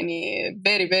يعني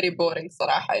very very boring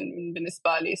صراحة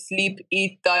بالنسبة لي. sleep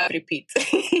eat die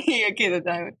repeat هي كذا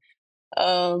دائما.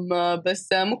 بس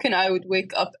ممكن I would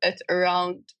wake up at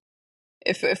around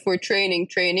if we're training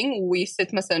we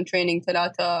sit مثلا training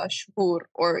 3 شهور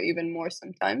or even more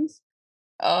sometimes.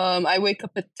 I wake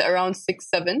up at around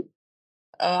 6-7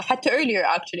 حتى earlier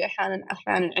actually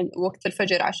أحيانا وقت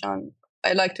الفجر عشان I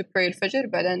like to pray الفجر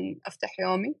بعدين أفتح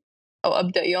يومي أو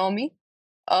أبدأ يومي.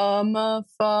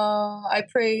 I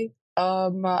pray.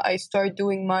 I start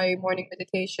doing my morning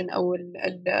meditation أو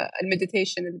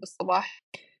المديتيشن اللي بالصباح.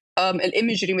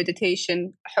 الإيمجري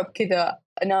مديتيشن. أحب كذا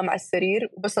أنام على السرير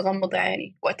وبس أغمض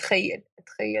عيني وأتخيل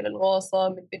الغوصة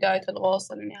من بداية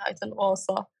الغوصة لنهاية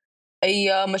الغوصة،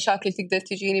 أي مشاكل تقدر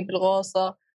تجيني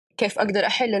بالغوصة، كيف أقدر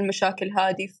أحل المشاكل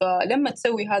هذه. فلما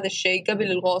تسوي هذا الشيء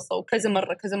قبل الغوصة وكذا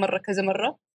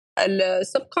مرة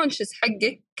السبكونشس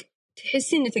حقك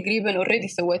تحسي إن تقريبا already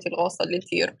سويت الغوصة اللي أنت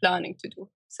you're planning to do.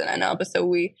 مثلا أنا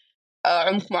بسوي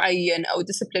عمق معين أو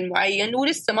ديسبلين معين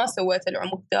ولسه ما سويت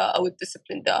العمق ده أو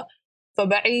الديسبلين ده،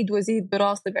 فبعيد وزيد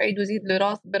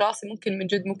براسي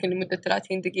ممكن لمدة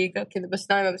 30 دقيقة كذا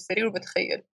بس نايمة بالسرير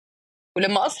وبتخيل.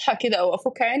 ولما أصحى كذا أو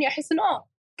أفك عيني أحس إنه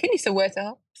كني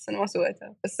سويتها بس أنا ما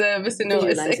سويتها. بس إنه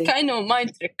kind of mind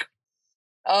trick.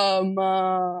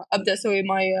 أبدأ أسوي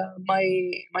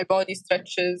my body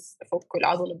stretches، أفك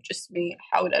العضلة بجسمي،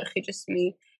 أحاول أرخي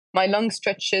جسمي. my lung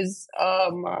stretches.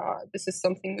 This is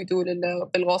something we do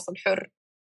بالغوص الحر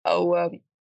أو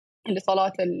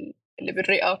الإطالات اللي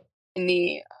بالرئة،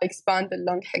 إني expand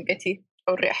اللنج حقتي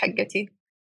أو الرئة حقتي.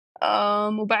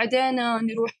 وبعدين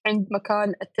نروح عند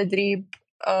مكان التدريب.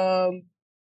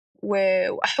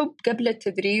 وأحب قبل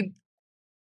التدريب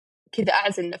كذا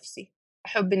أعزل نفسي،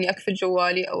 أحب إني أقفل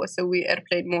جوالي أو أسوي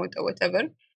airplane mode أو whatever،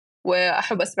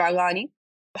 وأحب أسمع أغاني.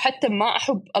 وحتى ما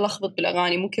أحب ألخبط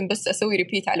بالأغاني، ممكن بس أسوي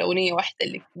ريبيت على أغنية واحدة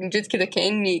اللي من جد كذا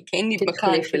كأني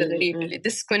بمكان كذا غريب، اللي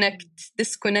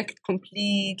disconnect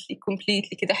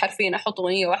completely كذا حرفيا. أحط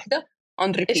أغنية واحدة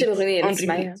on repeat. إيش الأغنية اللي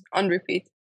تسمعيها؟ on repeat.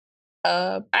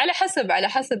 على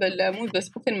حسب المود.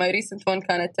 بس ممكن my recent one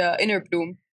كانت inner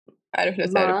bloom. عارف لو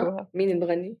تعرفوها؟ مين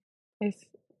المغني؟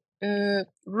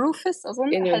 روفس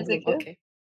أظن حاجة زي كذا. Okay.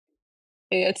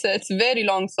 It's very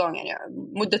long song يعني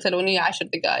مدة الأغنية 10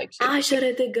 دقائق.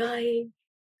 10 دقائق.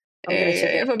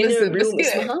 بس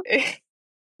اسمها.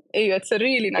 أيوة it's a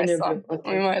really nice song.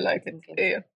 We might like it.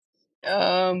 أيوة.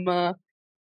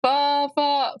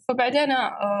 فبعدين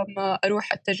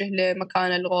أروح أتجه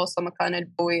لمكان الغوصة، مكان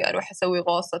البوي، أروح أسوي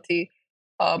غوصتي.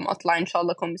 أطلع إن شاء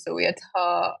الله أكون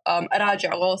مسويتها.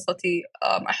 أراجع غوصتي.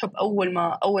 أحب أول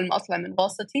ما أطلع من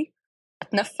غوصتي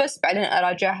أتنفس، بعدين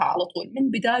أراجعها على طول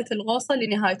من بداية الغوصة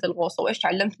لنهاية الغوصة، وإيش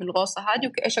تعلمت من الغوصة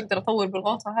هذه وإيش أقدر أطور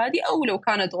بالغوصة هذه، أو لو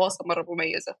كانت غوصة مرة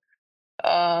مميزة.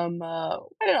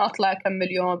 وبعدين أطلع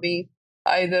أكمل يومي.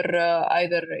 either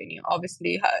يعني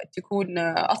obviously تكون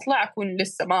أكون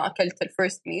لسه ما أكلت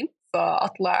الفيرست ميل،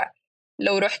 فأطلع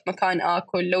لو رحت مكان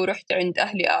آكل، لو رحت عند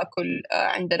أهلي آكل.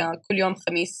 عندنا كل يوم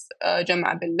خميس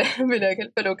جمعة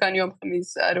بالأكل، فلو كان يوم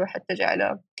خميس أروح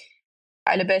أتجه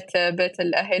على بيت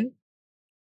الأهل.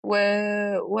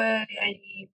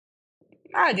 ويعني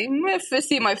عادي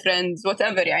see my friends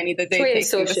whatever يعني the day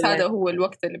takes me. بس هذا هو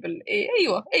الوقت اللي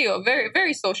أيوة very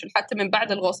very social. حتى من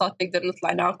بعد الغوصات نقدر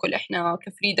نطلع ناكل إحنا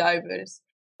كفري دايفرز.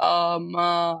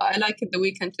 I like the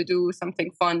weekend to do something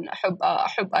fun.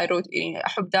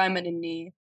 أحب دائما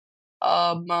إني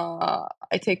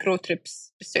I take road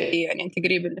trips بالسعودية. يعني أنت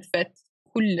قريب لفيت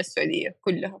كل السعودية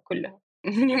كلها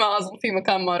ما أظن في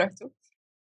مكان ما رحته.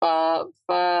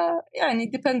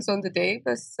 يعني depends on the day.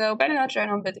 بس وبعدين أرجع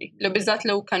أنام بدري، بالذات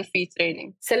لو كان في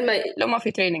training. سلمى، لو ما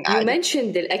في training عادي. you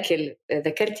mentioned الأكل،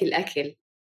 ذكرتي الأكل،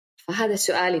 فهذا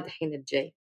سؤالي دحين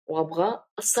الجاي، وأبغى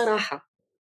الصراحة.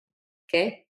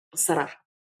 أوكي، الصراحة،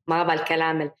 ما أبغى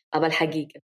الكلام، أبغى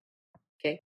الحقيقة.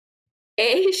 أوكي،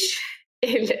 إيش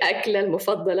الأكلة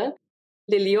المفضلة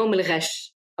لليوم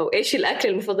الغش، أو إيش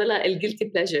الأكلة المفضلة الguilty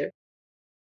pleasure؟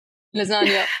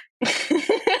 لازانيا.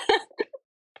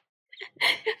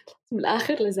 من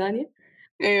الآخر لازانيا.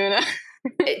 أيوة.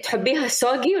 تحبيها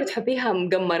سوقي ولا تحبيها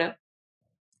مقمرة؟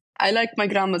 I like my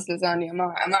grandma's lasagna.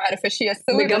 ما أعرف إيش هي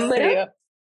السوي مقمرة.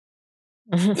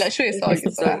 لا شوية سوقي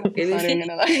صراحة. في نوعين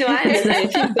لازانيا،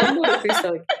 في مقمرة وفي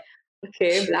سوقي.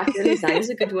 أوكي، بالعكس لازانيا is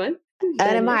a good one.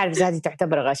 أنا ما أعرف هذه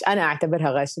تعتبر غش، أنا أعتبرها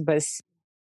غش. بس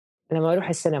لما أروح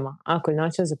السينما أكل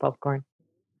ناتشوز وبوب كورن،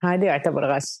 هذه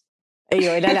يعتبر غش.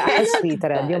 أيوة، لا أحس فيه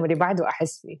ترى. اليوم اللي بعده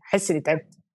أحس إني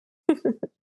تعبت.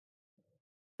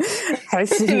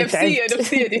 أحس إني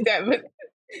نفسية دي تعبت.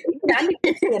 عندي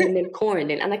مشكلة من الكورن،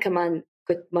 لأن أنا كمان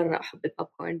كنت مرة أحب البوب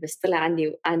كورن، بس طلع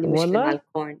عندي مشكلة مع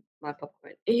الكورن، مع البوب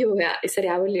كورن. أيوة، يصير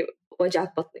يعمل لي وجع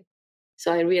في بطني.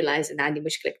 so I realized إن عندي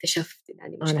مشكلة، اكتشفت إن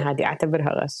عندي مشكلة. أنا هذه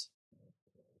أعتبرها غش.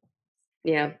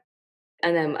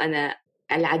 أنا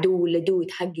العدو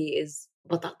اللدود حقي is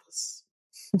بطاطس.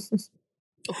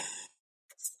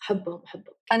 أحبهم.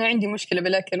 أنا عندي مشكلة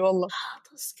بالأكل والله.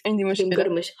 عندي مشكلة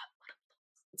مقرمش.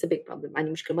 it's a big problem.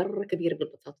 عندي مشكلة مرة كبيرة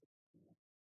بالبطاطس.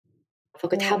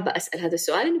 فكنت حابة أسأل هذا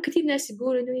السؤال، إنه كثير ناس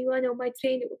يقولوا إنه أيوة أنا وماي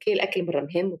ترين أوكي الأكل مرة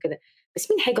مهم وكذا،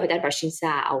 بس مين حيقعد 24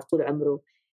 ساعة أو طول عمره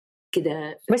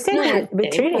كذا؟ بس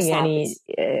بالتريننج يعني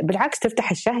بالعكس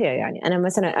تفتح الشهية. يعني أنا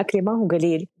مثلا أكلي ما هو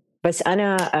قليل، بس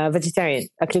أنا فيجيتاريان،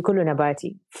 أكلي كله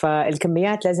نباتي،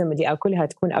 فالكميات لازم اللي أكلها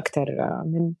تكون أكتر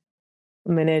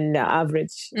من الأفريج.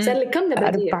 صار لك كم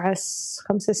نباتية؟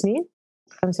 5 سنين.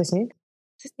 5 سنين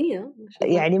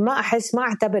يعني ما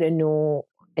أعتبر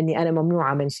إني أنا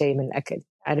ممنوعة من شيء من الأكل،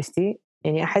 عرفتي؟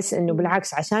 يعني أحس إنه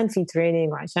بالعكس، عشان في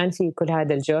تريننج وعشان في كل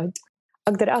هذا الجهد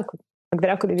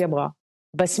أقدر أكل اللي أبغاه،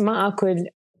 بس ما أكل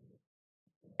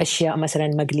أشياء مثلا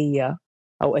مقلية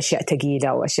أو أشياء ثقيلة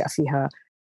أو أشياء فيها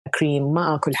كريم.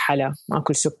 ما أكل حلا، ما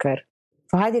أكل سكر.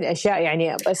 فهذه الأشياء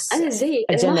يعني بس أنا زي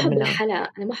أتجنب أنا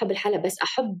منها. ما أحب الحلا، بس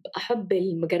أحب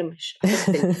المقرمش،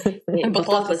 أحب يعني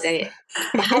البطاطس. يعني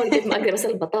بحاول قد ما أقدر،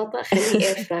 مثلا البطاطا خليه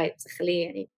إير فراي، بس خليه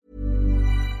يعني.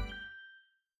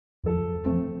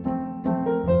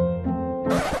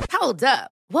 Hold up.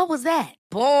 What was that?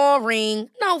 Boring.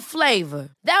 No flavor.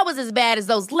 That was as bad as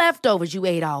those leftovers you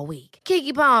ate all week.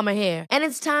 Keke Palmer here, and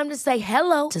it's time to say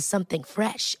hello to something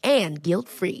fresh and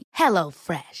guilt-free. Hello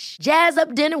Fresh. Jazz up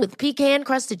dinner with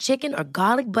pecan-crusted chicken or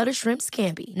garlic butter shrimp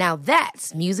scampi. Now that's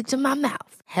music to my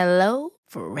mouth. Hello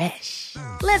Fresh.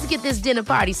 Let's get this dinner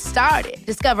party started.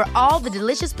 Discover all the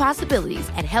delicious possibilities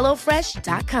at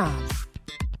hellofresh.com.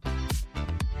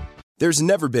 There's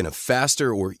never been a faster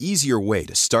or easier way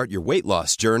to start your weight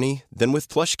loss journey than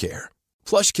with PlushCare.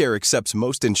 PlushCare accepts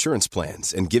most insurance plans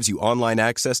and gives you online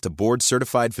access to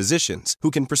board-certified physicians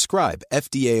who can prescribe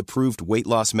FDA-approved weight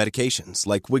loss medications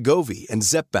like Wegovy and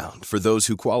Zepbound for those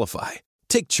who qualify.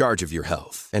 Take charge of your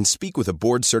health and speak with a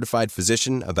board-certified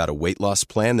physician about a weight loss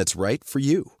plan that's right for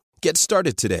you. Get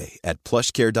started today at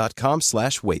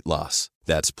plushcare.com/weightloss.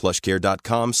 That's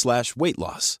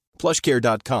plushcare.com/weightloss.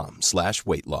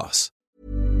 plushcare.com/weightloss.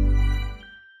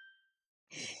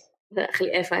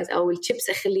 أخلي إير فرايز أو الشيبس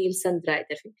أخليه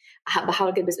الساندرايدر.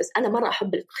 بحاول قد بس أنا مرة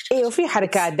أحب أيوة، في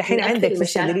حركات دحين عندك في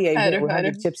الشلرية يجيبوا هذه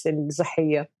الشيبس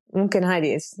الصحية، ممكن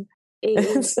هذه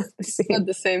أيوة. not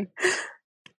the same.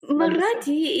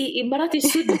 مرات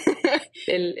يسود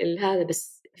هذا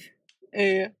بس.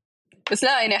 إيه بس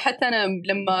لا يعني حتى أنا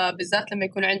بالذات لما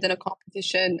يكون عندنا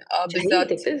competition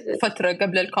بالذات فترة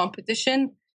قبل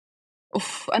الكومبيتيشن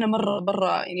أنا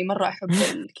مرة يعني مرة أحب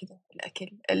كذا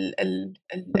الأكل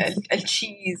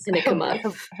التشيز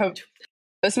أحب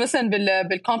بس مثلا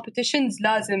بالكومبيتيشنز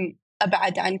لازم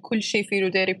أبعد عن كل شيء فيه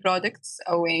ديري برودكتس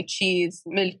أو يعني تشيز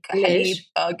ملك حليب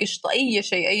قشطة أي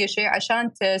شيء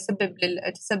عشان تسبب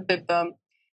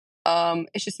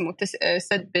إيش اسمه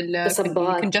سد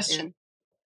بالكونجستشن.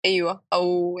 أيوة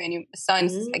أو يعني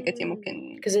الساينس حقتي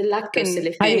ممكن كذا اللاكتوز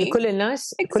اللي فيه. هذه كل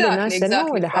الناس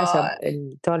سلمى ولا حسب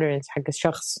التوليرنس حق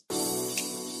الشخص؟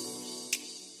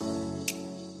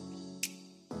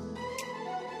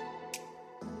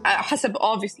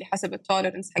 حسب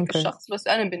التوليرنس حق الشخص. بس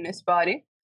أنا بالنسبة لي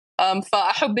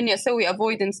فأحب إني أسوي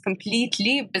avoidance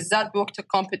completely بالذات بوقت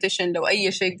الكومبيتيشن لو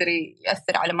أي شيء يقدر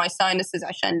يأثر على my sinuses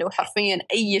عشان لو حرفيا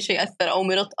أي شيء أثر أو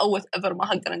مرض أو whatever ما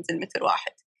هقدر أنزل متر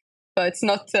واحد. it's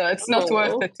not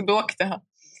worth it بوقتها.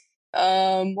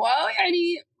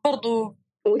 ويعني برضو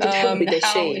تحب ده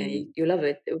الشيء يعني you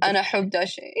love it. أنا أحب ده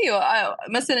الشيء. أيوة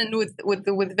مثلا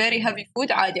with very heavy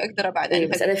food عادي أقدر أبعد عن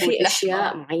بس أنا في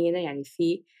أشياء معينة يعني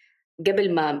في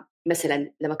قبل ما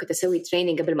مثلا لما كنت أسوي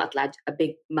training قبل ما أطلع a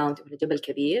big mountain ولا جبل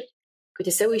كبير كنت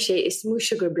أسوي شيء اسمه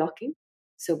sugar blocking.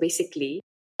 so basically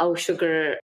أو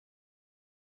sugar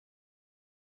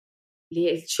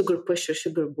push or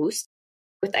sugar boost.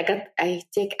 كنت I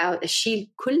take out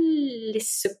أشيل كل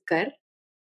السكر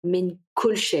من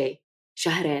كل شيء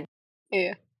شهرين.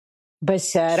 إيه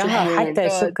بس راها حتى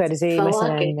السكر زي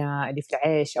مثلا اللي في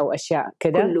العيش أو أشياء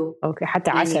كده كله. أوكي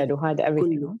حتى عسل يعني وهذا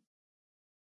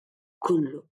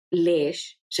كله.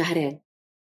 ليش شهرين؟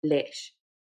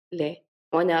 ليه؟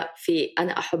 وأنا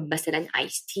أنا أحب مثلا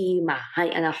آيس تي مع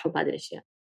هاي أنا أحب هذه الأشياء.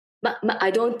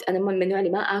 أنا من نوعي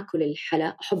ما أكل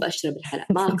الحلا أحب أشرب الحلا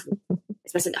ما أكله.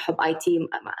 بس مثلا أحب آي تي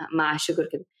مع شجر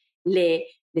كده. ليه؟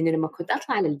 لأنه لما كنت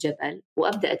أطلع على الجبل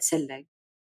وأبدأ أتسلق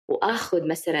وأخذ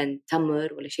مثلا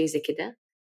تمر ولا شيء زي كده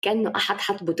كأنه أحد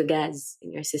حط بوتاجاز in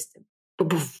your system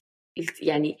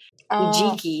يعني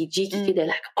يجيكي كده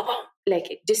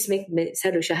لكن جسمك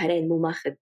صار له شهرين مو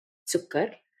ماخذ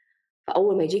سكر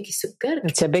فأول ما يجيكي السكر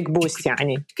it's a big boost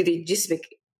يعني كده جسمك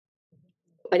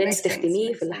وبعدين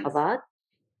تستخدميه في اللحظات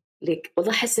ليك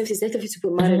والله أحس نفسي زي في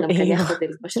سوبر ماريو لما كان ياخذ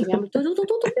البشر يعمل كده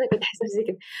كنت أحس نفسي زي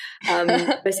كده.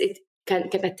 بس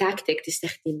كان تاكتيك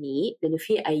تستخدميه لأنه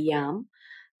في أيام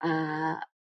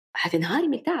حتنهاري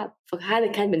من تعب.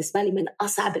 فهذا كان بالنسبة لي من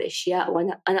أصعب الأشياء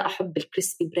وأنا أحب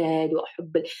الكريسبي بريد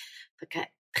وأحب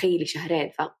تخيلي شهرين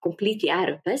فكمبليتلي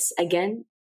أعرف. بس again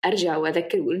أرجع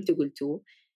وأذكر وأنت قلتوه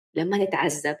لما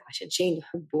نتعذب عشان شيء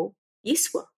نحبه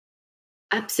يسوى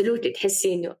absolutely.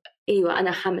 تحسي إنه أيوة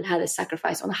أنا حامل هذا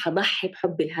الساكرفايس وأنا حضحي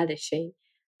بحبي لهذا الشيء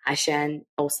عشان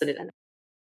أوصل لأنا.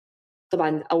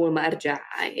 طبعا أول ما أرجع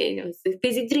يعني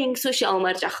فيزي درينك سوشي أول ما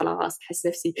أرجع خلاص أحس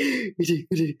نفسي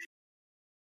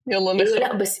يلا نشرب.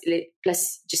 لا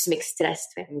بس جسمك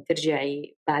ستريس يعني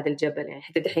ترجعي بعد الجبل يعني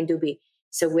حتى دحين دوبي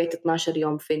سويت 12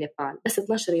 يوم في نيبال بس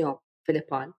 12 يوم في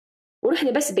نيبال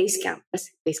ورحنا بس بيس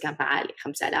كامب عالي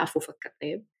 5000 وفكر.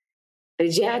 طيب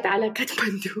رجعت على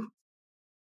كاتماندو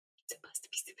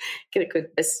كده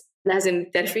كنت بس لازم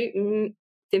تعرفي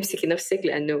تمسكي نفسك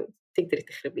لأنه تقدري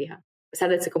تخربيها. بس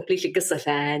هذا كومبليتلي قصة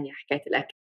ثانية حكاية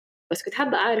الأكل. بس كنت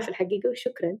حابة أعرف الحقيقة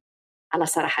وشكرا على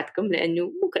صراحتكم لأنه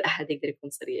مو كل أحد يقدر يكون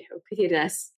صريح وكثير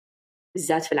ناس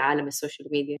بالذات في العالم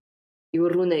السوشيال ميديا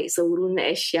يصورونا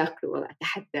إيش يأكلوا. والله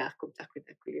أتحداكم تأكلوا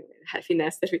يوم. في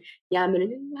ناس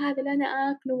يعملوا هذا اللي أنا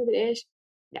أكله مدري إيش.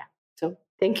 لا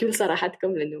thank you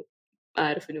صراحتكم لأنه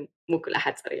أعرف إنه مو كل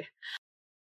أحد صريح.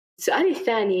 سؤالي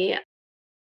الثاني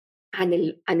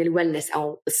عن الويلنس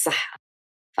أو الصحة.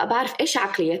 فبعرف إيش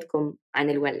عقليتكم عن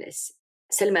الويلنس.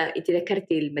 سلمى أنت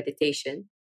ذكرتي المديتيشن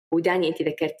وداني أنت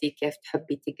ذكرتي كيف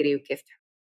تحبي تقري وكيف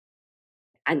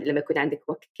لما يكون عندك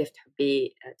وقت كيف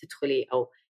تحبي تدخلي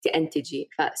أو تأنتجي.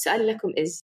 فسؤال لكم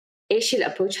إيش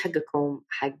الأبروش حقكم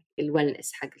حق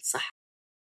الويلنس حق الصحة؟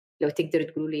 لو تقدروا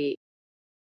تقولوا لي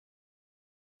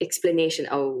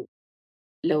explanation أو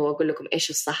لو أقول لكم إيش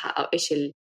الصحة أو إيش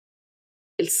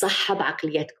الصحة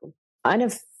بعقليتكم. أنا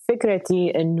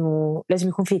فكرتي إنه لازم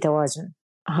يكون في توازن.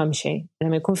 أهم شيء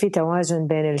لما يكون في توازن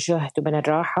بين الجهد وبين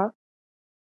الراحة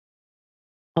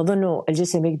أظن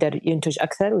الجسم يقدر ينتج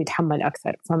أكثر ويتحمل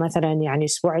أكثر. فمثلا يعني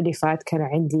الأسبوع اللي فات كان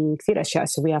عندي كثير أشياء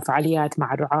أسويها فعاليات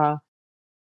مع الرعاة.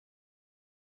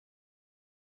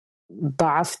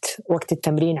 ضعفت وقت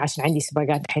التمرين عشان عندي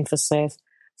سباقات الحين في الصيف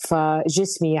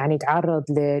فجسمي يعني تعرض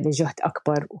لجهد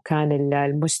أكبر وكان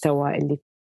المستوى اللي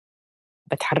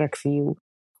بتحرك فيه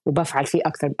وبفعل فيه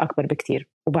أكبر بكتير.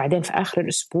 وبعدين في آخر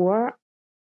الأسبوع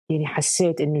يعني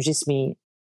حسيت إنه جسمي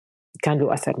كان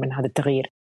له أثر من هذا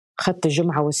التغيير. أخذت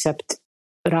الجمعة والسبت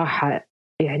راحة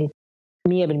يعني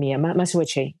 100%، ما سويت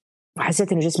شيء،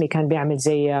 وحسيت إنه جسمي كان بيعمل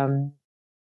زي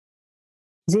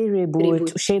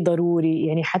ريبوت وشيء ضروري.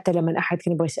 يعني حتى لما أحد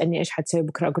كان يبغى يسألني إيش حتسوي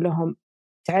بكرة أقول لهم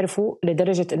تعرفوا،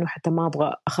 لدرجة إنه حتى ما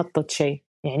أبغى أخطط شيء،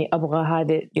 يعني أبغى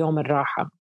هذا يوم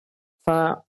الراحة.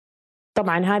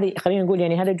 فطبعا هذه خلينا نقول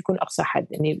يعني هذا بيكون أقصى حد،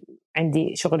 يعني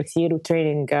عندي شغل كثير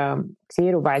وتريننج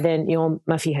كثير وبعدين يوم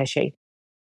ما فيها شيء.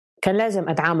 كان لازم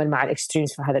أتعامل مع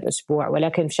الإكستريمز في هذا الأسبوع،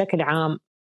 ولكن بشكل عام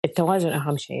التوازن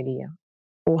أهم شيء لي.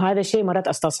 وهذا الشيء مرات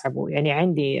أستصعبه. يعني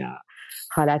عندي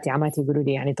خالاتي عماتي يقولوا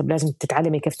لي يعني طب لازم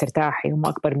تتعلمي كيف ترتاحي، هم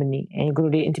أكبر مني، يعني يقولوا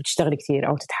لي أنت بتشتغلي كثير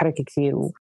أو تتحركي كثير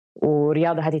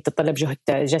ورياضة هذه تتطلب جهد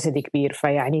جسدي كبير،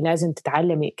 فيعني لازم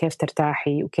تتعلمي كيف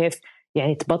ترتاحي وكيف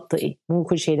يعني تبطئي، مو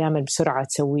كل شيء دائما بسرعة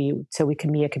تسويه وتسوي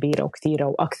كمية كبيرة وكثيرة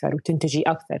وأكثر وتنتجي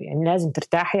أكثر. يعني لازم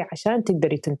ترتاحي عشان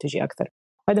تقدري تنتجي أكثر.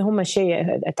 هذا هم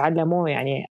الشيء أتعلموه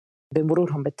يعني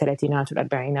بمرورهم بالثلاثينات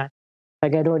والأربعينات.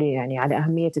 فقالوا لي يعني على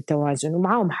أهمية التوازن،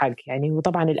 ومعاهم حق يعني.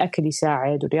 وطبعا الأكل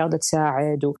يساعد والرياضة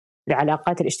تساعد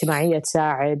والعلاقات الاجتماعية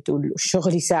تساعد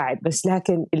والشغل يساعد، بس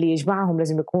لكن اللي يجمعهم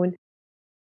لازم يكون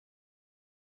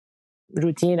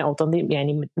روتين أو تنظيم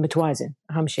يعني متوازن،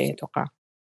 أهم شيء أتوقع.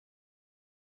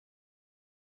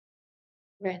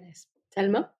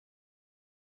 سلمى؟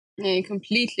 I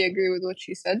completely agree with what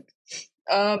she said.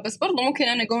 بس برضو ممكن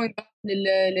أنا going back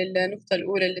للنقطة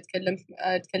الأولى اللي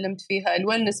تكلمت فيها.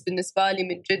 الويلنس بالنسبة لي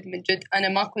من جد أنا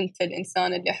ما كنت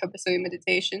الإنسان اللي أحب أسوي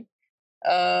meditation،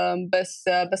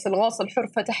 بس الغوص الحر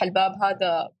فتح الباب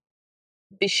هذا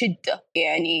بشدة.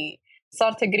 يعني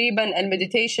صار تقريبا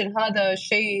المديتيشن هذا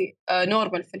شيء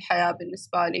نورمال في الحياة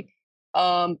بالنسبة لي.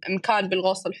 كان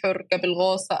بالغوص الحر قبل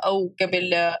غوصة أو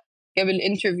قبل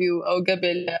انترفيو أو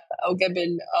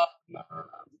قبل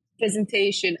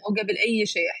presentation أو قبل أي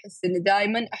شيء، أحس إني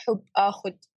دائما أحب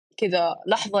أخذ كذا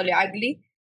لحظة لعقلي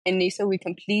إني يسوي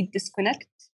complete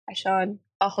disconnect عشان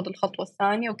أخذ الخطوة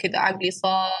الثانية، وكذا عقلي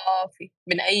صافي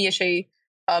من أي شيء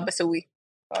بسويه.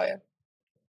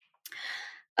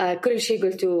 كل شيء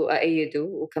قلته أأيده،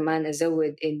 وكمان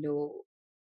أزود إنه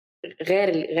غير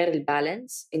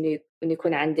البالانس إنه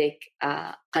يكون عندك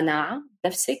قناعة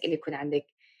بنفسك، إنه يكون عندك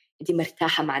أنت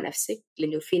مرتاحة مع نفسك.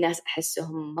 لأنه في ناس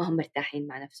أحسهم ما هم مرتاحين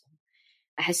مع نفسهم،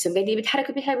 أحسهم قاعدين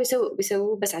بيتحركوا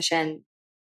بيسووا بس عشان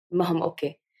ما هم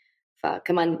أوكي.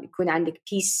 فكمان يكون عندك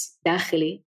بيس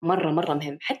داخلي مرة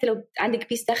مهم. حتى لو عندك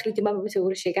بيس داخلي ما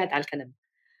بتسوي شيء قاعد على الكنبة،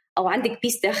 أو عندك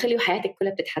بيس داخلي وحياتك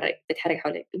كلها بتتحرك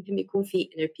حولك، ممكن يكون في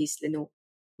inner peace. لأنه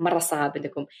مرة صعب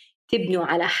إنكم تبنوا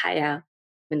على حياة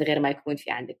من غير ما يكون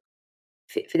في عندك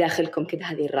في داخلكم كده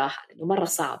هذه الراحة، لأنه مرة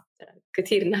صعب.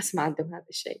 كثير ناس ما عندهم هذا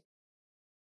الشيء.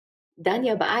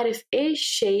 دانيا بعرف إيش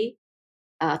شيء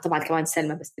طبعا كمان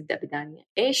سلمى، بس تبدأ بدانيا.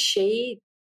 إيش شيء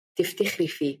تفتخري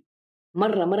فيه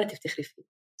مرة تفتخري فيه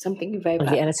something very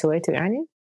اللي أنا سويته يعني؟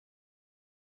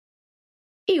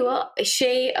 ايوه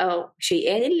الشيء او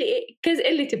شيئين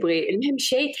اللي تبغي، المهم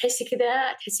شيء تحسي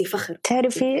كده تحسي فخر.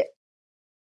 تعرفي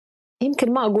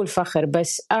يمكن ما اقول فخر،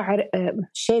 بس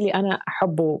الشيء اللي انا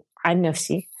احبه عن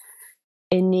نفسي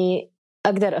اني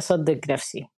اقدر اصدق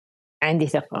نفسي، عندي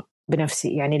ثقة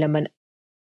بنفسي. يعني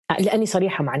لاني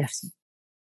صريحة مع نفسي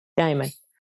دائما،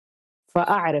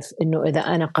 فاعرف انه اذا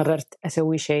انا قررت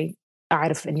اسوي شيء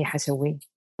اعرف اني حسويه.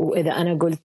 واذا انا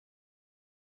قلت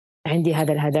عندي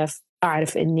هذا الهدف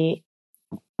أعرف أني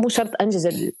مو شرط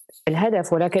أنجز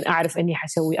الهدف، ولكن أعرف أني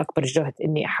حسوي أكبر جهد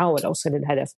أني أحاول أوصل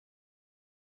للهدف.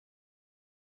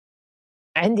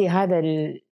 عندي هذا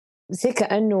زي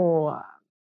كأنه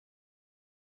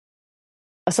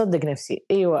أصدق نفسي.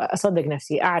 أيوة أصدق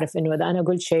نفسي، أعرف أنه إذا أنا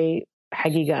قلت شيء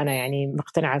حقيقة أنا يعني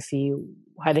مقتنعة فيه،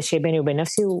 وهذا الشيء بيني وبين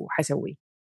نفسي وحسويه.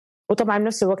 وطبعا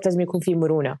نفس الوقت لازم يكون فيه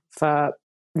مرونة.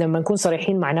 فلما نكون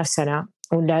صريحين مع نفسنا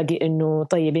ونلاقي إنه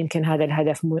طيب يمكن هذا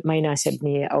الهدف ما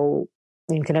يناسبني، أو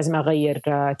يمكن لازم أغير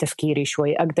تفكيري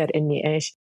شوي، أقدر إني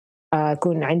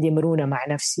أكون عندي مرونة مع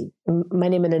نفسي.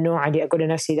 ماني من النوع اللي أقول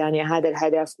لنفسي دانيا هذا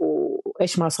الهدف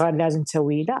وإيش ما صار لازم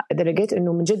تسويه. لا، إذا لقيت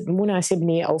إنه من جد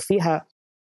مناسبني أو فيها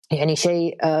يعني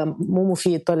شيء مو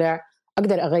مفيد طلع،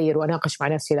 أقدر أغير وأناقش مع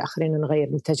نفسي لا خلينا نغير،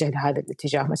 نتجه لهذا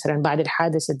الاتجاه. مثلا بعد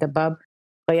الحادث الدباب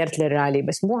غيرت للرالي،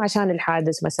 بس مو عشان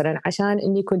الحادث، مثلا عشان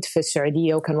إني كنت في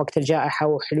السعودية وكان وقت الجائحة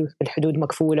والحدود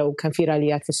مقفولة وكان في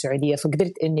راليات في السعودية،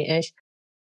 فقدرت إني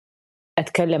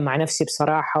أتكلم مع نفسي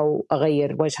بصراحة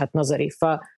وأغير وجهة نظري.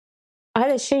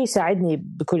 فهذا الشيء يساعدني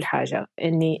بكل حاجة،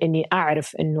 إني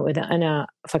أعرف إنه إذا أنا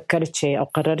فكرت شيء أو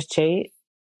قررت شيء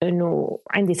إنه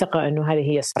عندي ثقة إنه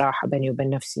هذه هي الصراحة بيني وبين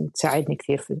نفسي، تساعدني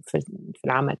كثير في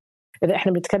العمل. إذا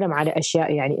إحنا بنتكلم على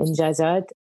أشياء يعني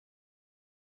إنجازات،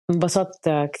 انبسطت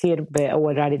كثير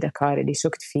بأول رالي دكار اللي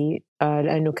سكت فيه،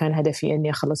 لأنه كان هدفي إني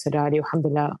أخلص الرالي، والحمد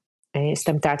لله يعني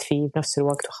استمتعت فيه بنفس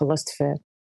الوقت وخلصت في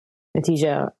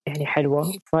نتيجة يعني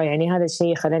حلوة. فيعني هذا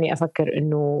الشيء خلاني أفكر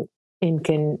إنه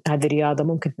يمكن هذه الرياضة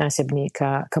ممكن تناسبني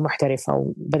كمحترفة،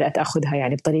 وبدأت أخذها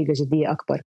يعني بطريقة جدية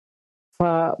أكبر.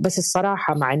 فبس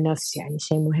الصراحة مع النفس يعني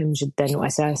شيء مهم جدا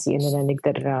وأساسي إننا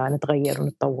نقدر نتغير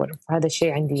ونتطور، فهذا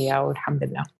الشيء عندي إياه والحمد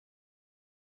لله.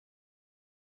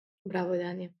 برافو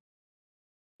دانيا،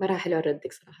 مرة حلوة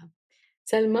ردك صراحة.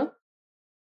 سلمى؟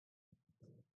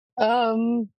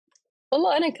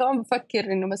 والله أنا كمان بفكر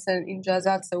إنه مثلا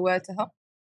إنجازات سويتها.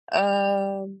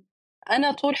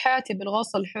 أنا طول حياتي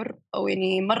بالغوص الحر، أو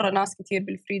يعني مرة ناس كتير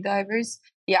بالفري دايفرز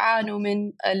يعانوا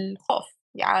من الخوف،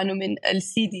 يعانوا من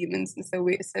السي ديمنز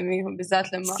نسميهم،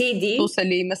 بالذات لما توصل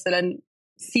لي مثلا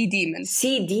سي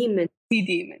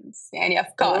ديمنز يعني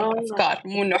أفكار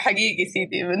مو إنه حقيقي سي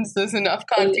ديمنز، بس إنه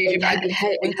أفكار تيجي بعد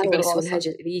وأنت بالغوصة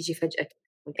والهجر بيجي فجأة.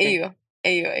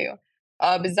 أيوه.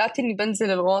 بالذات إني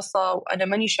بنزل الغوصة وأنا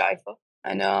ماني شايفة،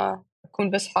 أنا أكون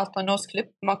بس حاطة نوز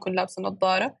كليب، ما أكون لابسة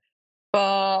نظارة.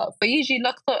 فيجي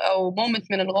لقطة أو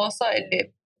مومنت من الغوصة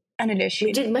اللي أنا ليش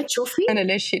من جد ما تشوفي؟ أنا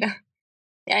ليش هنا؟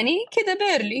 يعني كذا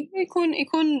بيرلي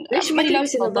يكون ليش ما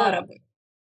تلبسي نظارة؟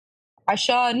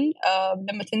 عشان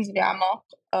لما تنزلي أعماق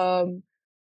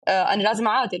أنا لازم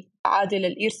أعادل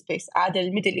الإير سبيس، أعادل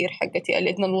الميدل إير حقتي،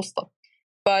 الإذن الوسطى،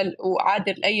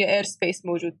 وعادل أي إير سبيس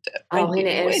موجود عندي هنا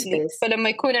إير سبيس. فلما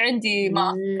يكون عندي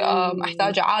ماسك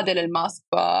أحتاج أعادل الماسك،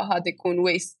 فهذا يكون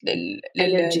ويست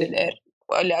للإير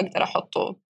واللي أقدر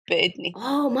أحطه بإذني.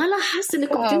 ما لاحظت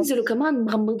إنكم بتنزلوا كمان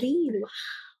مغمضين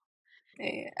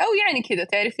أو يعني كذا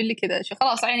تعرف اللي كذا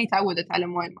خلاص عيني تعودت على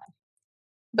مويه الماء.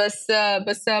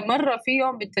 بس مرة في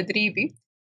يوم بالتدريبي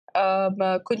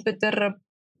كنت بتدرب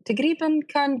تقريبا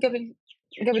كان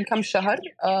قبل كم شهر.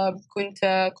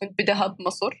 كنت بدهب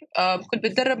مصر. كنت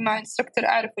بتدرب مع انستركتور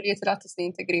أعرفه لي 3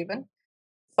 سنين تقريبا.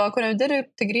 فكنا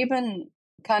ندرب تقريبا،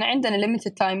 كان عندنا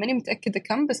limited time، ماني متأكدة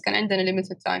كم، بس كان عندنا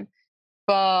limited time.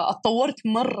 فاتطورت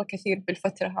مرة كثير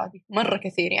بالفترة هذه، مرة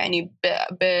كثير يعني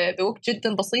بوقت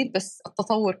جدا بسيط، بس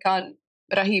التطور كان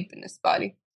رهيب بالنسبة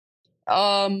لي.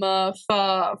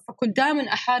 فكنت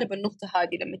دائما أحارب النقطة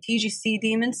هذه، لما تيجي السي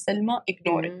دي من سلمى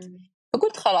ignore it.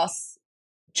 فقلت خلاص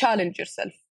challenge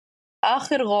yourself.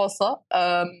 آخر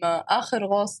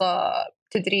غوصة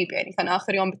تدريب، يعني كان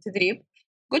آخر يوم بالتدريب،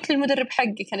 قلت للمدرب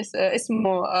حقي كان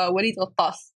اسمه وليد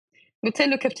غطاس، قلت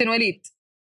له كابتن وليد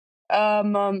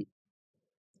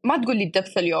ما تقول لي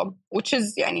الدبث اليوم، which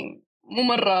is يعني مو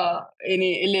مرة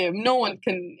يعني اللي no one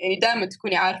كان يعني دائما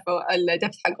تكوني عارفة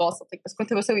الدبث حق غوصتك، بس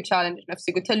كنت بسوي تشالنج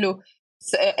نفسي. قلت له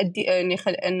يعني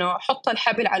إنه حط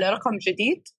الحبل على رقم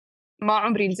جديد ما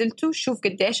عمري نزلته، شوف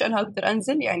قديش أنا أقدر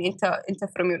أنزل. يعني أنت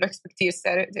from your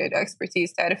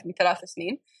expertise تعرف إني 3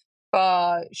 سنين،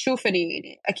 فشوفني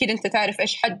يعني أكيد أنت تعرف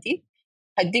إيش حدي،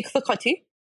 هديك ثقتي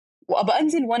وأبى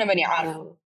أنزل وأنا ماني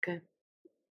عارفة.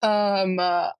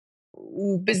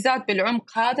 وبالذات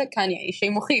بالعمق هذا كان يعني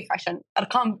شيء مخيف، عشان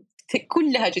أرقام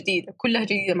كلها جديدة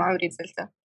ما عمري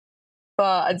نزلتها.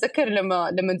 فأتذكر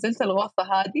لما نزلت الغوصة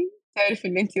هذه، تعرف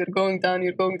إن أنت you're going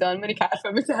down مانيك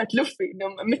عارفة متى هتلفي،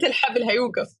 متى الحبل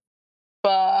هيوقف.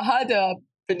 فهذا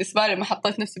بالنسبة لي ما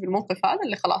حطيت نفسي بالموقف هذا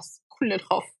اللي خلاص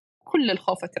كل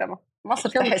الخوف اترمى، ما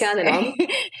صرت أحس. كان العمق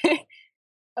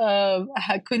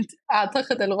كنت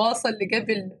أعتقد الغوصة اللي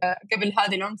قبل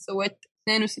هذه العمق سويت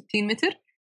 62 متر،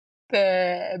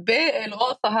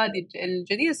 بالغوصة هذه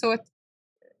الجديدة سويت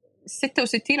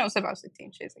 66 أو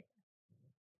 67 شيء زي كذا.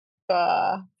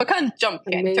 فكانت جمب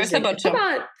يعني تعتبر جمب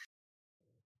طبعا.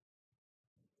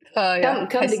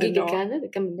 كم دقيقة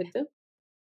كانت؟ كم مدة؟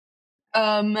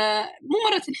 مو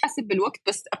مرة تنحسب بالوقت،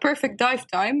 بس a perfect dive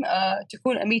time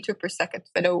تكون a meter per second.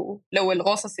 فلو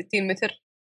الغوصة 60 متر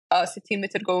 60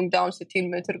 متر going down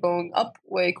 60 متر going up،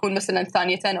 ويكون مثلا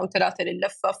 2 أو 3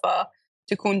 لللفة،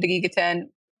 فتكون 2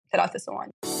 3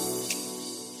 ثواني.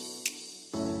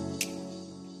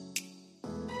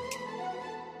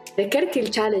 ذكرت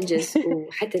التشالنجز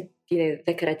وحتى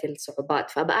ذكرت الصعوبات،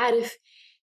 فأبى أعرف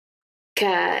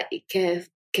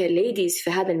كليديز في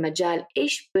هذا المجال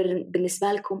إيش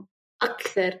بالنسبة لكم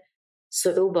أكثر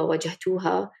صعوبة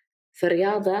واجهتوها في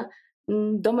الرياضة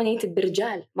دومينيتد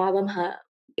برجال؟ معظمها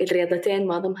الرياضتين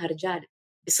معظمها رجال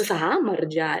بصفة عامة،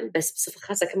 رجال بس بصفة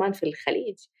خاصة كمان في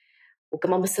الخليج،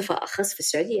 وكمان بصفة أخص في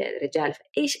السعودية رجال.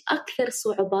 فإيش أكثر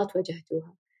صعوبات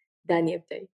واجهتوها؟ دانيا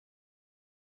ابتدي.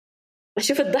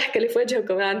 أشوف الضحكة اللي في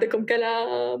وجهكم، عندكم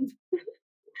كلام.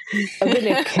 أقول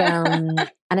لك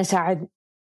أنا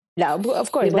لا اوف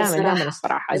كورس دائما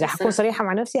الصراحه، اذا حكون الصراحة. صريحه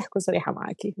مع نفسي حكون صريحه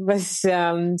معاكي. بس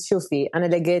شوفي انا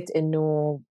لقيت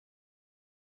انه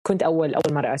كنت اول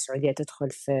مرأة سعودية تدخل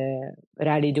في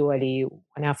رالي دولي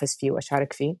وانافس فيه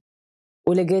واشارك فيه،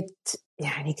 ولقيت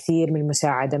يعني كثير من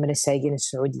المساعدة من السائقين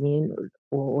السعوديين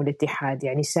والاتحاد،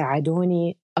 يعني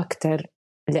ساعدوني أكتر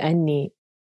لأني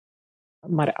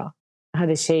مرأة.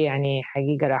 هذا الشيء يعني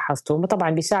حقيقة لاحظته.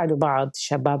 طبعا بيساعدوا بعض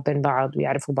شباب بين بعض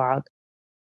ويعرفوا بعض،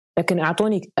 لكن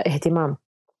أعطوني اهتمام.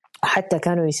 وحتى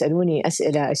كانوا يسألوني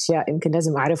أسئلة أشياء يمكن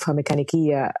لازم أعرفها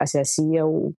ميكانيكية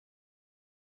أساسية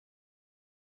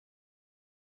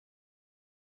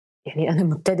يعني أنا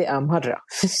مبتدئة مرة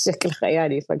بشكل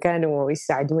خيالي، فكانوا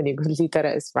يساعدوني يقول لي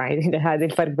ترى اسمعي هذا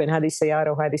الفرق بين هذه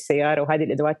السيارة وهذه السيارة وهذه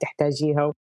الأدوات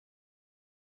تحتاجيها.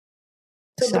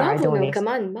 برافو إنه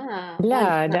كمان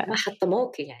ما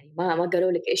حطموك، يعني ما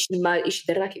قالوا لك إيش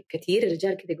دراك. كثير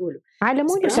الرجال كده يقولوا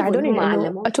علموني وساعدوني،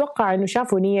 لأنه أتوقع إنه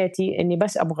شافوا نيتي إني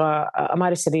بس أبغى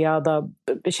أمارس الرياضة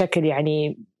بشكل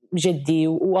يعني جدي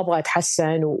وأبغى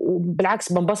أتحسن،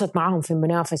 وبالعكس بنبسط معهم في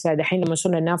المنافسة. دحين لما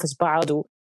صرنا ننافس بعض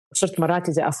وصرت مرات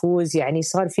إذا أفوز يعني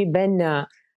صار في بيننا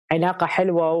علاقة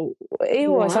حلوة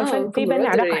أيوة صار في بيننا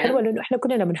علاقة حلوة لأنه إحنا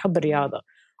كلنا بنحب الرياضة.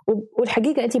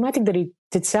 والحقيقة أنت ما تقدري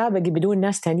تتسابقي بدون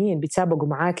ناس تانيين بيتسابقوا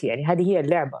معاكي، يعني هذه هي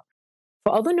اللعبة.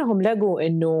 فأظنهم لقوا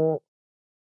إنه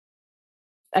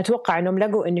أتوقع إنهم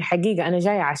لقوا إني حقيقة أنا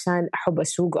جاية عشان أحب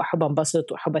أسوق وأحب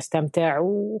أنبسط وأحب أستمتع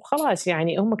وخلاص.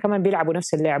 يعني هم كمان بيلعبوا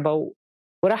نفس اللعبة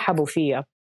ورحبوا فيها.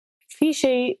 في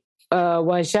شيء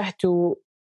واجهته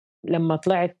لما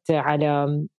طلعت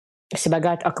على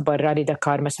سباقات أكبر، رالي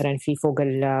دكار مثلا في فوق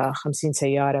 50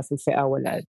 سيارة في الفئة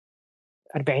ولا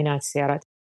 40 سيارات،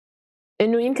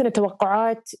 إنه يمكن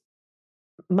التوقعات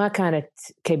ما كانت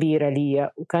كبيرة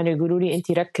لي، وكانوا يقولوا لي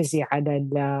أنت ركزي على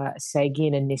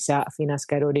السائقين النساء. في ناس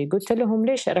قالوا لي، قلت لهم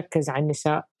ليش أركز على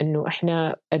النساء؟ إنه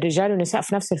إحنا الرجال والنساء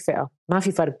في نفس الفئة، ما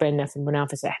في فرق بيننا في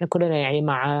المنافسة، إحنا كلنا يعني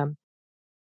مع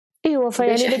أيوة.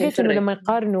 فيعني لقيت إنه لما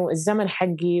يقارنوا الزمن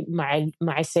حقي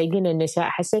مع السائقين النساء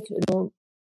حسيت إنه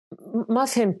ما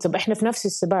فهمت. طب إحنا في نفس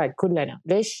السباق كلنا،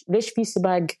 ليش في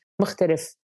سباق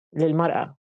مختلف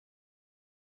للمرأة؟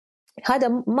 هذا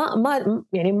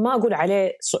ما أقول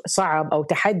عليه صعب أو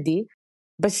تحدي،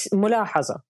 بس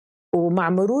ملاحظة. ومع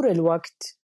مرور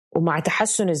الوقت ومع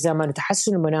تحسن الزمن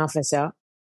وتحسن المنافسة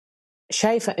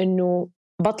شايفة إنه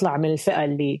بطلع من الفئة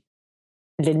اللي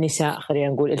للنساء، خلينا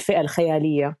نقول الفئة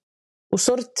الخيالية،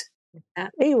 وصرت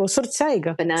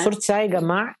صرت سايقة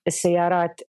مع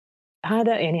السيارات.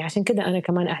 هذا يعني عشان كده أنا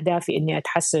كمان أهدافي إني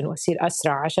أتحسن وأصير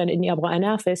أسرع، عشان إني أبغى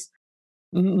أنافس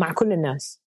مع كل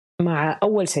الناس، مع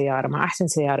أول سيارة، مع أحسن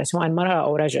سيارة، سواء مرأة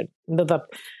أو رجل. بالضبط،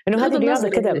 إنه هذه الرياضة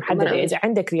كده محددة. إذا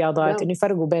عندك رياضات إنه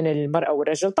يفرقوا بين المرأة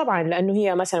والرجل، طبعا لأنه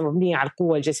هي مثلا مبنية على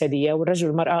القوة الجسدية، والرجل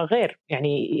والمرأة غير،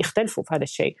 يعني يختلفوا في هذا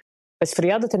الشيء. بس في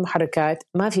رياضة المحركات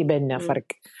ما في بيننا فرق.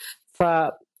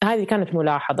 فهذه كانت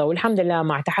ملاحظة، والحمد لله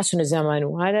مع تحسن الزمن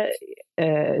وهذا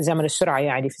زمن السرعة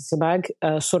يعني في السباق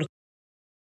صرت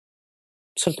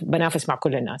بنافس مع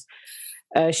كل الناس.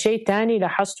 شيء تاني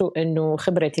لاحظته إنه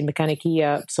خبرتي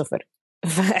الميكانيكية صفر.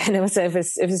 فإحنا مثلا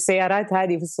في السيارات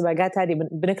هذه، في السباقات هذه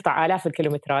بنقطع آلاف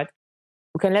الكيلومترات،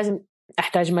 وكان لازم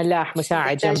أحتاج ملاح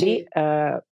مساعد جنبي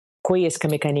كويس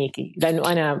كميكانيكي،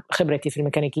 لأنه أنا خبرتي في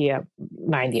الميكانيكية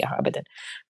ما عندي أبدا.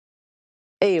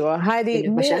 أيوة، هذه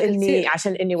مو إني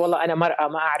عشان إني والله أنا مرأة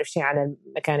ما أعرف شيء عن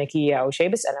الميكانيكية أو شيء،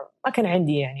 بس أنا ما كان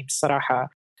عندي يعني بصراحة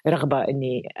رغبة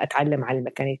إني أتعلم عن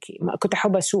الميكانيكي. ما كنت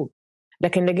أحب أسوق،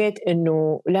 لكن لقيت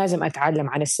إنه لازم أتعلم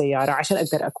عن السيارة عشان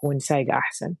أقدر أكون سايقة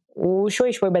أحسن.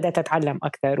 وشوي شوي بدأت أتعلم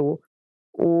أكثر.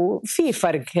 وفي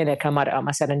فرق هنا كمرأة،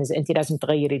 مثلا إذا أنت لازم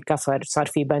تغيري الكفر، صار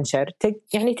في بنشر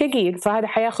يعني تقيل، فهذا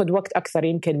حياخد وقت أكثر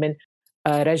يمكن من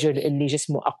رجل اللي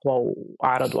جسمه أقوى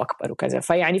وأعرض وأكبر وكذا.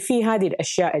 فيعني في هذه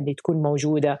الأشياء اللي تكون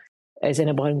موجودة إذا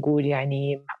نبغى نقول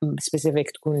يعني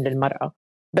سبيسيفيك تكون للمرأة،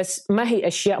 بس ما هي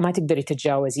أشياء ما تقدري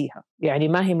تتجاوزيها. يعني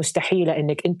ما هي مستحيلة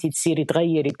إنك أنت تصيري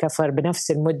تغيري الكفر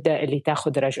بنفس المدة اللي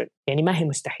تاخذ رجل، يعني ما هي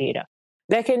مستحيلة.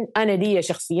 لكن أنا لي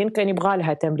شخصيا كان يبغى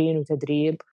لها تمرين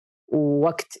وتدريب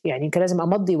ووقت، يعني كان لازم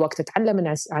أمضي وقت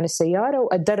أتعلم عن السيارة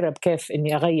وأتدرب كيف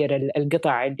إني أغير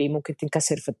القطع اللي ممكن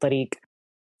تنكسر في الطريق.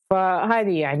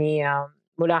 فهذه يعني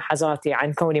ملاحظاتي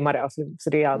عن كوني مرأة في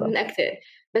الرياضة. من أكثر.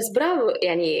 بس برافو،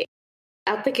 يعني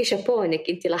أعطيكي شابو إنك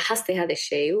أنت لاحظتي هذا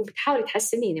الشيء وبتحاولي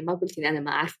تحسنيني. ما قلتي إن أنا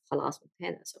ما أعرف خلاص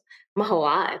وانتهينا. ما هو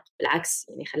عائق، بالعكس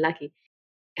يعني خلاكي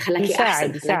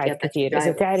أحسن، يساعد كثير.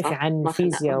 إذا تعرفي عن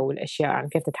الفيزياء والأشياء، عن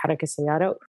كيف تتحرك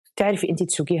السيارة، تعرفي أنت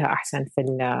تسوقيها أحسن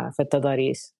في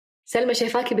التضاريس. سلمى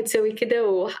شايفاكي بتسوي كده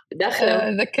وداخلة.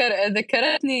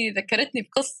 ذكرتني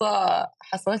بقصة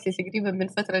حصلت لي تقريبا من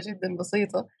فترة جدا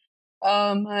بسيطة.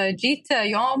 جيت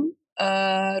يوم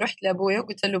رحت لأبويا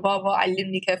وقلت له بابا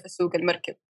علمني كيف أسوق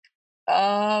المركب.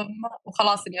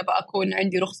 وخلاص إني أبغى أكون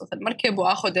عندي رخصة المركب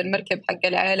وأخذ المركب حق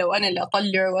العائلة وأنا اللي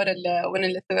أطلع وأنا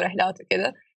اللي أسوي رحلات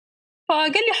وكذا.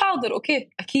 فقال لي حاضر أوكي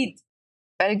أكيد.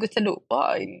 بعدين قلت له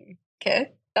كيف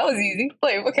that was easy.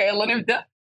 طيب أوكي يلا نبدأ.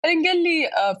 بعدين قال لي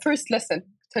first lesson.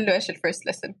 قلت له إيش الفيرست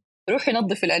lesson؟ روح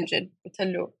ينظف الانجن. قلت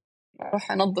له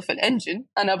أروح أنظف الانجن؟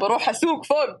 أنا بروح أسوق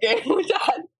فوق يعني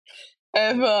وتحت.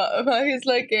 فهيز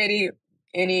لايك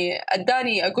يعني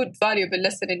أداني a good valuable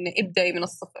lesson إنه ابدأي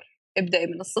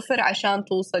من الصفر عشان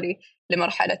توصلي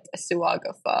لمرحلة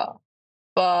السواقة.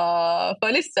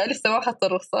 فلسه ما أخذت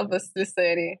الرخصة بس لسه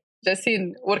يعني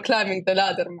جالسين we're climbing the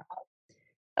ladder معه.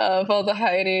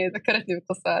 فوضحها يعني ذكرتني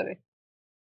بالقصة هذه.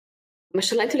 ما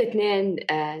شاء الله أنتوا الاثنين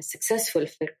successful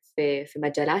في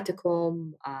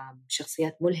مجالاتكم،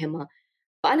 شخصيات ملهمة.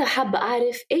 فأنا حابة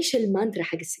أعرف إيش المانترا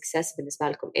حق السكسس بالنسبة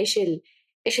لكم؟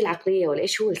 إيش العقلية ولا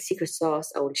إيش هو السيكرت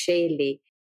صوص أو الشيء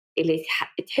اللي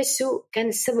تحسوا كان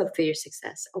السبب في your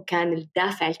success أو كان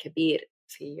الدافع الكبير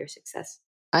في your success؟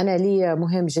 أنا لي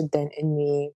مهم جدا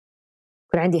إني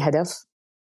يكون عندي هدف،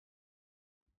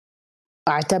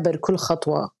 أعتبر كل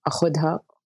خطوة أخذها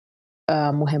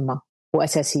مهمة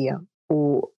وأساسية،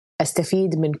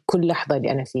 وأستفيد من كل لحظة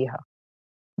اللي أنا فيها.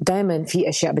 دائما في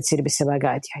أشياء بتصير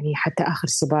بالسباقات، يعني حتى آخر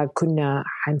سباق كنا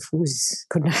حنفوز،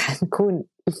 كنا حنكون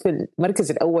في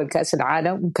المركز الأول كأس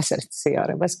العالم وكسرت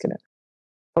السيارة بس كده.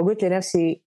 فقلت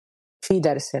لنفسي في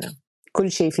درس هنا،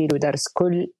 كل شيء فيه له درس،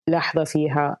 كل لحظة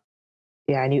فيها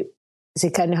يعني زي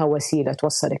كأنها وسيلة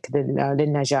توصلك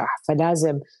للنجاح.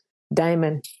 فلازم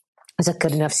دائما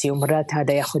أذكر نفسي، ومرات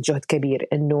هذا يأخذ جهد كبير،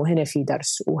 إنه هنا في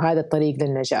درس وهذا الطريق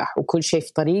للنجاح، وكل شيء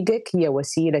في طريقك هي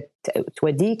وسيلة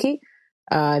توديكي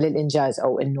للإنجاز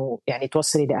أو إنه يعني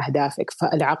توصلي لأهدافك.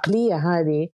 فالعقلية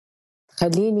هذه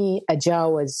تخليني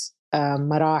أتجاوز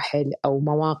مراحل أو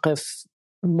مواقف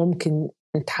ممكن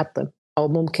نتحطم أو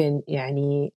ممكن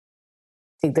يعني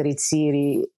تقدري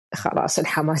تصيري خلاص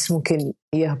الحماس ممكن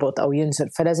يهبط أو ينزل.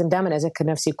 فلازم دائما أذكر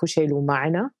نفسي كل شيء له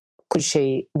معنى، كل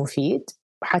شيء مفيد،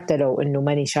 حتى لو إنه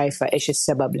ماني شايفة إيش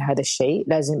السبب لهذا الشيء.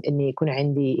 لازم إني يكون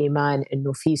عندي إيمان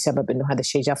إنه في سبب، إنه هذا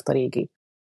الشيء جاء في طريقي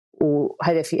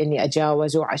وهدفي إني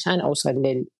أتجاوزه عشان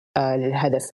أوصل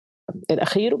للهدف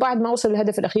الأخير. وبعد ما أوصل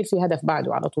للهدف الأخير في هدف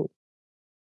بعده على طول.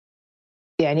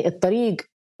 يعني الطريق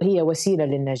هي وسيلة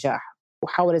للنجاح،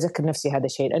 وحاول أذكر نفسي هذا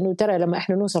الشيء، لأنه ترى لما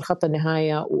إحنا نوصل خط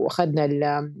النهاية وأخذنا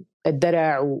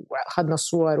الدرع وأخذنا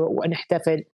الصور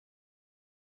ونحتفل،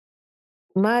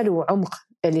 ما له عمق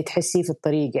اللي تحسيه في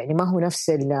الطريق. يعني ما هو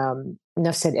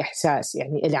نفس الإحساس.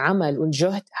 يعني العمل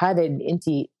والجهد هذا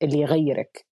اللي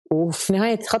يغيرك، وفي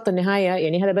نهاية خط النهاية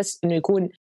يعني هذا بس إنه يكون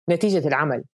نتيجة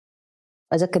العمل.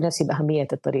 أذكر نفسي بأهمية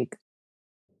الطريق.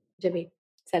 جميل.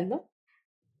 سلمى؟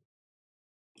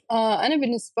 أنا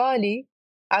بالنسبة لي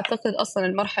أعتقد أصلاً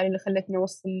المرحلة اللي خلتني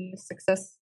أوصل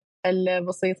للسكسس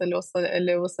البسيط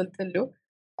اللي وصلت له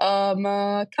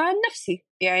ما كان نفسي.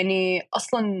 يعني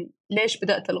أصلاً ليش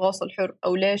بدأت الغوص الحر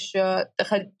أو ليش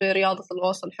دخلت برياضة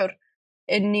الغوص الحر؟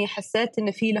 إني حسيت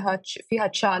إن فيها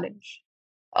تشالنج،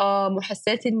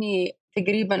 وحسيت إني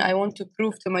تقريباً I want to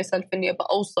prove to myself إني أبى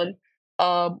أوصل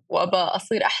وأبى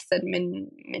أصير أحسن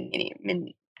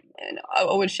من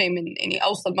أول شيء من يعني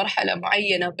أوصل مرحلة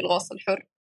معينة بالغوص الحر.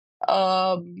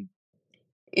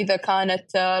 إذا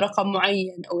كانت رقم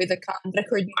معين أو إذا كان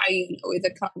ريكورد معين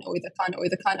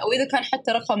أو إذا كان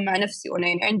حتى رقم مع نفسي، وأنا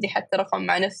يعني عندي حتى رقم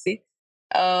مع نفسي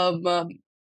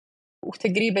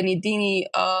وتقريبا يديني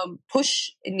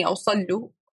push إني أوصل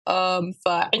له.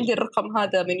 فعندي الرقم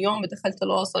هذا من يوم ما دخلت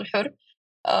الغوص الحر.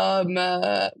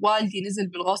 والدي نزل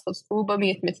بالغوص الصعوبة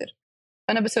 100 متر،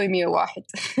 أنا بسوي 101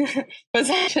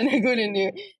 بس عشان أقول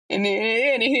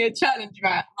إني هي تشالنج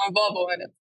مع بابا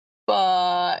وأنا.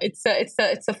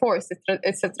 it's a force,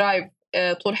 it's a drive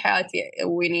طول حياتي.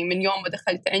 ويني من يوم ما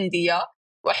دخلت عندي إياه،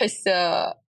 وأحس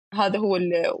هذا هو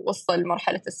اللي وصل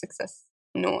مرحلة السكسس،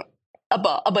 إنه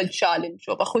أبى التشالنج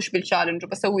وأبى أخش بالتشالنج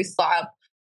وبسوي الصعب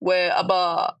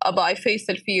وأبى I face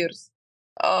الفيرز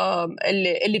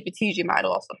اللي بتيجي مع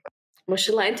الوصل. ما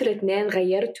شاء الله أنتوا الاثنين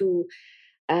غيرتوا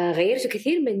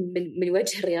كثير من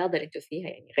وجه الرياضة اللي أنتوا فيها.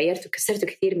 يعني كسرتوا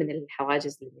كثير من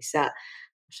الحواجز للنساء.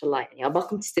 ما شاء الله. يعني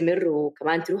أباكم تستمروا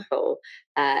وكمان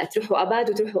تروحوا أبعد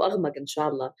وتروحوا أغمق إن شاء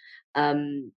الله.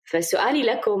 فسؤالي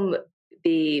لكم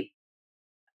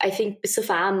I think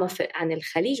بصفة عامة عن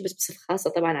الخليج، بس بصفة خاصة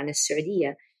طبعا عن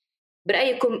السعودية،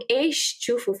 برأيكم إيش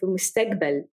تشوفوا في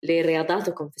المستقبل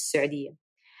لرياضاتكم في السعودية؟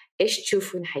 إيش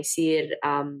تشوفون حيصير؟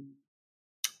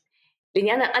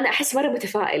 لأني أنا أحس مرة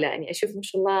متفائلة. يعني أشوف ما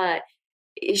شاء الله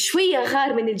شوية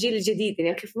غار من الجيل الجديد.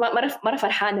 يعني مرة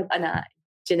فرحانة أنا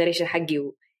الجنريشن حقي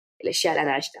والأشياء اللي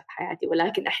أنا عشتها في حياتي،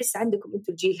 ولكن أحس عندكم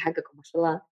أنتوا الجيل حقكم ما شاء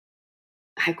الله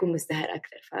حيكون مزدهر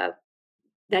أكثر.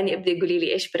 فداني أبدأ يقولي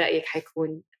لي إيش برأيك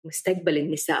حيكون مستقبل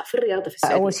النساء في الرياضة في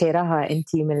السعودية؟ أول شيء راها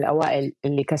أنت من الأوائل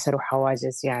اللي كسروا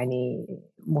حواجز يعني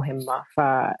مهمة،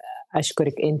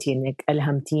 فأشكرك أنت إنك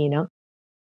ألهمتينا.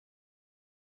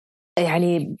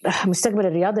 يعني مستقبل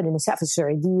الرياضة للنساء في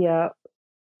السعودية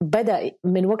بدأ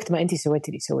من وقت ما أنت سويتي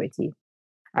اللي سويتيه،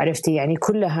 عرفتي يعني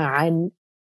كلها عن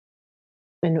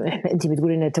إنه أنت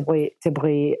بتقولي إن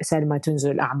تبغي سلمى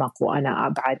تنزل أعمق وأنا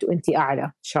أبعد وأنت أعلى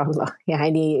إن شاء الله.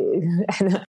 يعني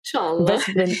إحنا إن شاء الله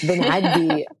بس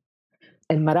بنعدي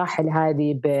المراحل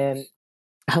هذه.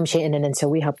 أهم شيء إننا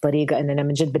نسويها بطريقة إننا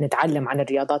من جد بنتعلم عن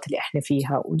الرياضات اللي إحنا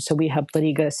فيها ونسويها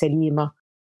بطريقة سليمة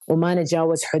وما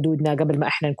نتجاوز حدودنا قبل ما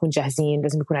إحنا نكون جاهزين.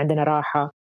 لازم يكون عندنا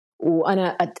راحة. وأنا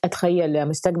أتخيل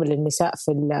مستقبل النساء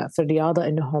في الرياضة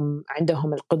إنهم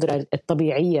عندهم القدرة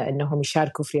الطبيعية إنهم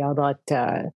يشاركوا في رياضات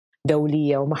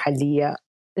دولية ومحلية،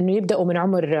 إنه يبدأوا من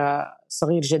عمر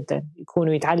صغير جدا،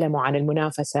 يكونوا يتعلموا عن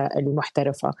المنافسة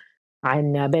المحترفة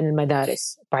عن بين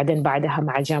المدارس. بعدين بعدها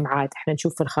مع الجامعات إحنا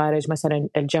نشوف في الخارج مثلا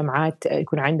الجامعات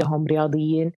يكون عندهم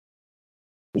رياضيين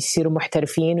يصيروا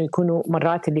محترفين ويكونوا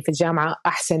مرات اللي في الجامعة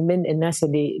أحسن من الناس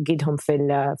اللي قيدهم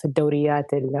في الدوريات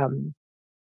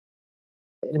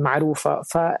المعروفة.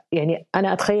 فيعني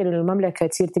أنا أتخيل أن المملكة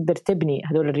تصير تقدر تبني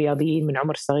هذول الرياضيين من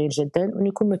عمر صغير جدا، وأن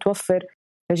يكون متوفر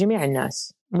لجميع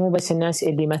الناس، مو بس الناس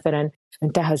اللي مثلا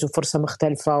انتهزوا فرصة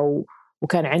مختلفة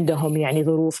وكان عندهم يعني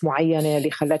ظروف معينة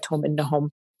اللي خلتهم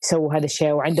أنهم يسووا هذا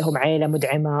الشيء وعندهم عائلة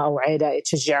مدعمة أو عائلة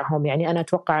تشجعهم. يعني أنا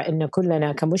أتوقع أن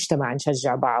كلنا كمجتمع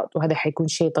نشجع بعض، وهذا حيكون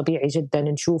شيء طبيعي جدا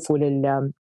نشوفه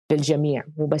للجميع،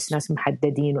 مو بس ناس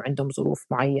محددين وعندهم ظروف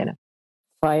معينة.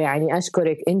 فيعني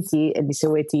أشكرك أنتي اللي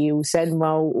سويتي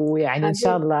وسلمى، ويعني إن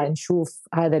شاء الله نشوف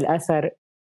هذا الأثر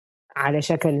على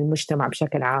شكل المجتمع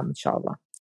بشكل عام إن شاء الله.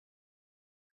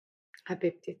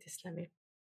 حبيبتي تسلمي.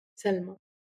 سلمى.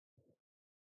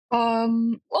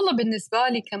 والله بالنسبة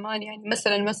لي كمان يعني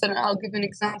مثلا I'll give an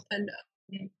example.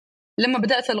 لما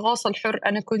بدأت الغوص الحر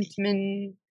أنا كنت من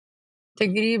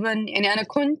تقريبا يعني أنا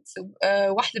كنت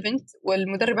واحدة بنت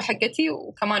والمدربة حقتي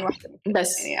وكمان واحدة بنت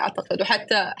بس يعني أعتقد،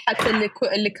 وحتى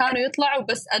اللي كانوا يطلعوا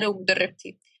بس أنا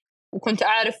ومدربتي، وكنت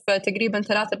أعرف تقريبا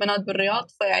 3 بنات بالرياض.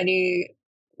 فيعني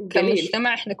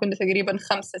كمجتمع إحنا كنا تقريبا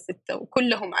 5 6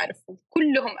 وكلهم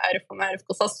أعرف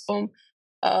قصصهم.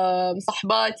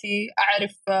 صحباتي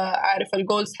أعرف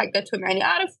الجولز حقتهم، يعني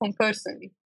أعرفهم personally.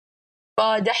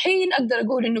 فدحين أقدر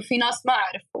أقول إنه في ناس ما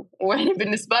أعرفهم، ويعني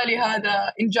بالنسبة لي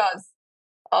هذا إنجاز.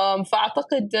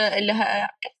 فأعتقد اللي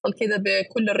هيحصل كذا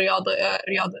بكل الرياضة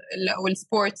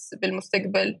والسبورتس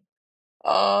بالمستقبل.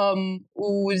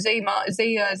 وزي ما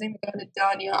قالت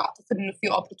دانيا، أعتقد إنه في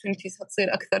opportunities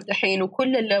هتصير أكثر دحين،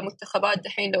 وكل المنتخبات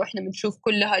دحين لو إحنا بنشوف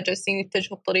كلها جالسين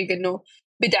يتجهوا بطريقة إنه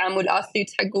بدعموا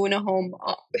الأثليت حقونهم،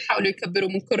 بيحاولوا يكبروا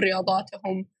من كل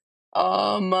رياضاتهم.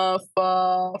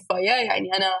 فيا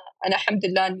يعني أنا الحمد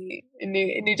لله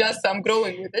إني جالسة I'm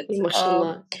growing with it. ما شاء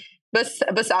الله.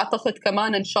 بس أعتقد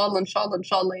كمان إن شاء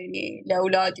الله يعني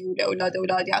لأولادي ولأولاد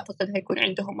أولادي أعتقد هيكون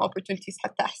عندهم opportunities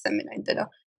حتى أحسن من عندنا.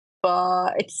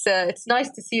 it's nice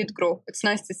to see it grow. It's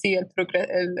nice to see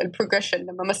progression.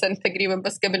 لما مثلا تقريبا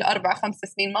بس قبل 4-5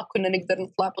 سنين ما كنا نقدر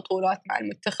نطلع بطولات مع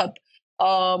المنتخب،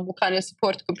 وكان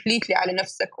السبورت completely على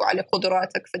نفسك وعلى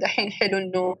قدراتك. فدحين حلو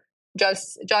إنه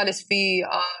جالس في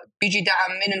بيجي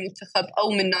دعم من المنتخب أو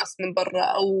من ناس من برا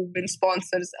أو من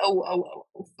sponsors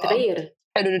أو تغير.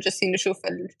 حلو جالسين نشوف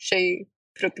الشيء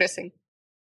progressing.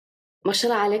 ما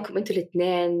شاء الله عليكم أنتوا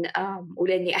الاثنين.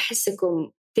 ولأني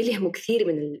أحسكم تلهموا كثير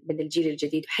من الجيل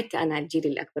الجديد، وحتى أنا الجيل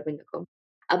الأكبر منكم.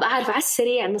 أبغى أعرف على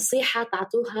السريع نصيحة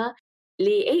تعطوها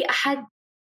لأي أحد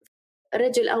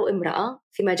رجل أو امرأة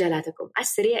في مجالاتكم. على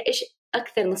السريع إيش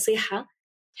أكثر نصيحة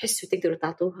تحسوا تقدروا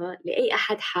تعطوها لأي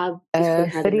أحد حاب يدخل هذا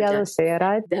في رياضة المجال؟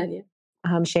 السيارات دانيا.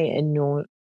 أهم شيء إنه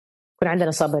يكون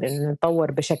عندنا صبر إنه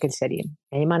نطور بشكل سليم،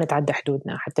 يعني ما نتعدى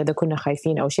حدودنا. حتى إذا كنا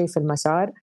خايفين أو شيء في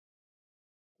المسار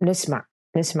نسمع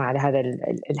على هذا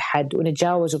الحد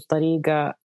ونتجاوزه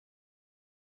بطريقة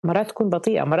مرات تكون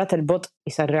بطيئة، مرات البطء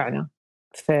يسرعنا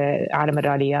في عالم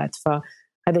الراليات.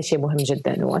 فهذا شيء مهم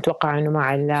جدا، وأتوقع أنه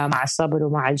مع الصبر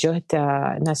ومع الجهد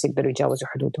الناس يقدروا يتجاوزوا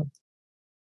حدودهم.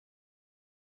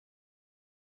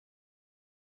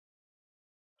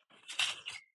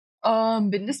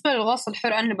 بالنسبة للغوص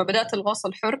الحر، أنا لما بدأت الغوص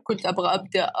الحر كنت أبغى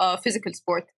أبدأ physical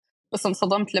sport، بس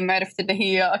انصدمت لما عرفت إن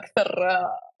هي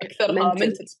أكثرها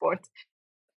mental sport.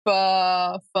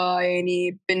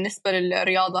 يعني بالنسبة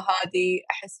للرياضة هذه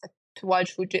أحس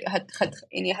هتواجه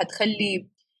يعني هتخلي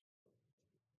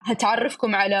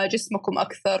هتعرفكم على جسمكم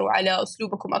أكثر وعلى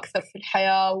أسلوبكم أكثر في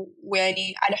الحياة،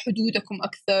 ويعني على حدودكم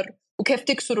أكثر وكيف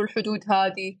تكسروا الحدود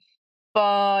هذه.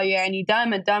 فيعني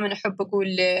دائما أحب أقول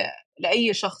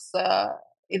لأي شخص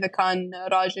إذا كان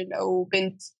راجل أو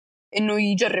بنت إنه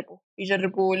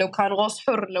يجربوا لو كان غوص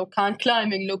حر، لو كان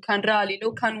كلايمينج، لو كان رالي،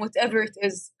 لو كان whatever it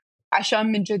is، عشان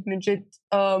من جد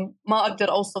ما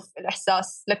أقدر أوصف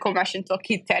الإحساس لكم، عشان أنتوا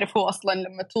أكيد تعرفوا أصلا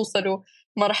لما توصلوا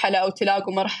مرحلة أو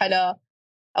تلاقوا مرحلة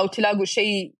أو تلاقوا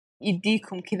شيء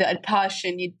يديكم كذا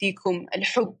الباشن، يديكم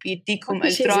الحب، يديكم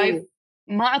الدرايف.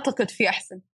 ما أعتقد في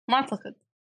أحسن، ما أعتقد.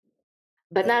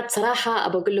 بنات صراحة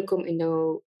أبغى أقول لكم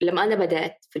إنه لما أنا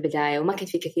بدأت في البداية وما كان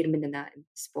في كثير مننا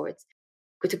سبورت،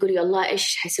 كنت أقول يا الله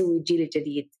إيش حيسوي الجيل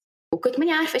الجديد، وكنت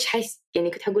ماني عارفة إيش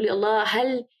يعني كنت هقول يا الله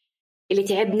هل اللي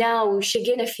تعبنا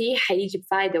وشقينا فيه حيجي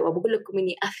بفائدة. وأقول لكم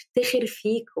إني أفتخر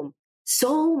فيكم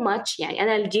so much. يعني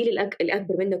أنا الجيل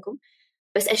الأكبر منكم،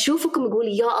 بس أشوفكم يقول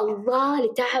يا الله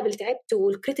التعب اللي تعبته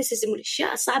والكريتيسيزم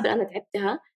والأشياء الصعبة اللي أنا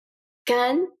تعبتها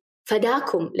كان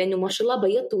فداكم، لأنه ما شاء الله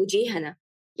بيضتوا وجيهنا.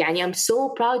 يعني I'm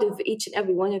so proud of each and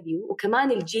every one of you.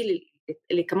 وكمان الجيل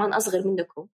اللي كمان أصغر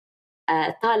منكم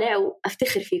طالع،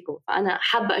 وأفتخر فيكم. فأنا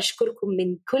حابة أشكركم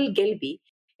من كل قلبي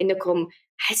إنكم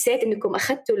حسيت إنكم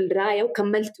أخذتوا الراية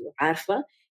وكملتوا. عارفة،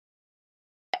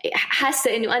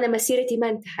 حاسة إنه أنا مسيرتي ما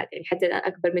انتهت، يعني حتى أنا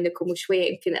أكبر منكم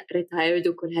وشوية يمكن ريتايرد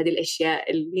وكل هذه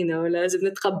الأشياء اللي لازم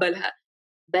نتقبلها،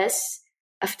 بس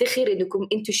أفتخر إنكم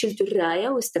أنتوا شلتوا الراية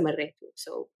واستمريتوا.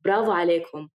 so برافو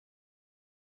عليكم.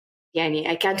 يعني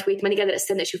I can't wait، ماني قادر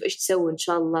أستنى أشوف إيش تسووا إن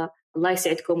شاء الله. الله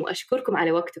يسعدكم، وأشكركم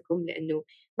على وقتكم، لأنه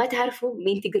ما تعرفوا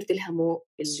مين تقدر تلهموا.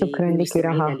 شكرا لك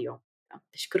رها، اليوم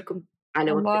أشكركم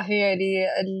على وقتكم. والله يعني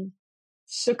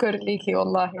الشكر ليكي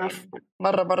والله، يعني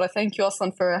مرة thank you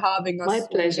أصلا for having us. My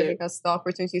pleasure. Giving us the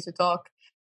opportunity to talk.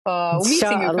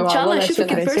 إن شاء الله أشوفك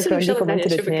in person، إن شاء الله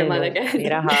أشوفك كمان.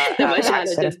 رها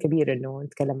شرف كبير إنه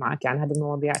نتكلم معك عن هذه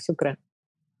المواضيع. شكرا.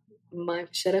 ما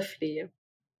شرف لي.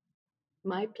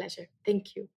 My pleasure. Thank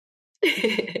you.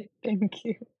 Thank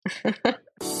you.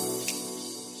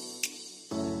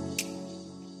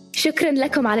 شكرا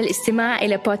لكم على الاستماع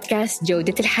إلى بودكاست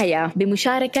جودة الحياة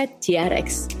بمشاركة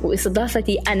TRX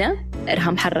واستضافتي أنا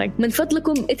إرهام حرق. من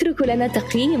فضلكم اتركوا لنا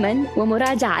تقييما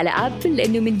ومراجعة على أبل،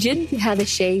 لأنه من جد هذا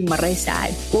الشيء مرة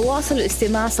يساعد. وواصلوا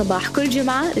الاستماع صباح كل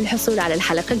جمعة للحصول على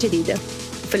الحلقة الجديدة.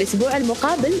 في الأسبوع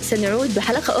المقابل سنعود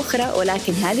بحلقة أخرى،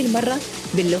 ولكن هذه المرة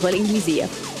باللغة الإنجليزية،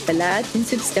 فلا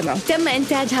تنسوا تستمعوا. تم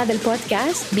إنتاج هذا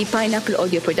البودكاست بPineapple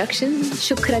Audio Productions.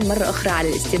 شكرا مرة أخرى على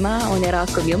الاستماع،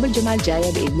 ونراكم يوم الجمعة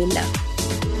الجاية بإذن الله.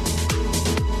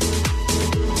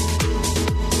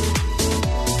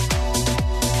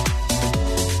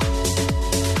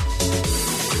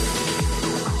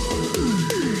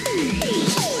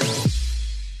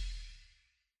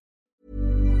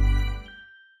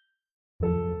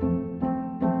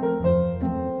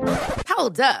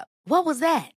 Hold up. What was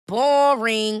that?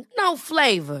 Boring. No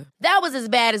flavor. That was as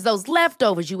bad as those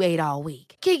leftovers you ate all week.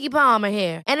 Keke Palmer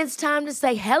here, and it's time to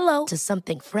say hello to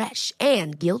something fresh and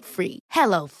guilt-free.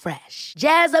 Hello Fresh.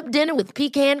 Jazz up dinner with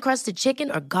pecan-crusted chicken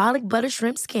or garlic butter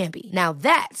shrimp scampi. Now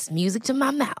that's music to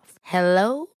my mouth. Hello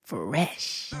Fresh.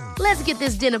 Let's get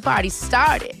this dinner party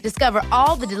started. Discover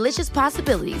all the delicious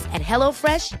possibilities at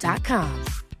HelloFresh.com.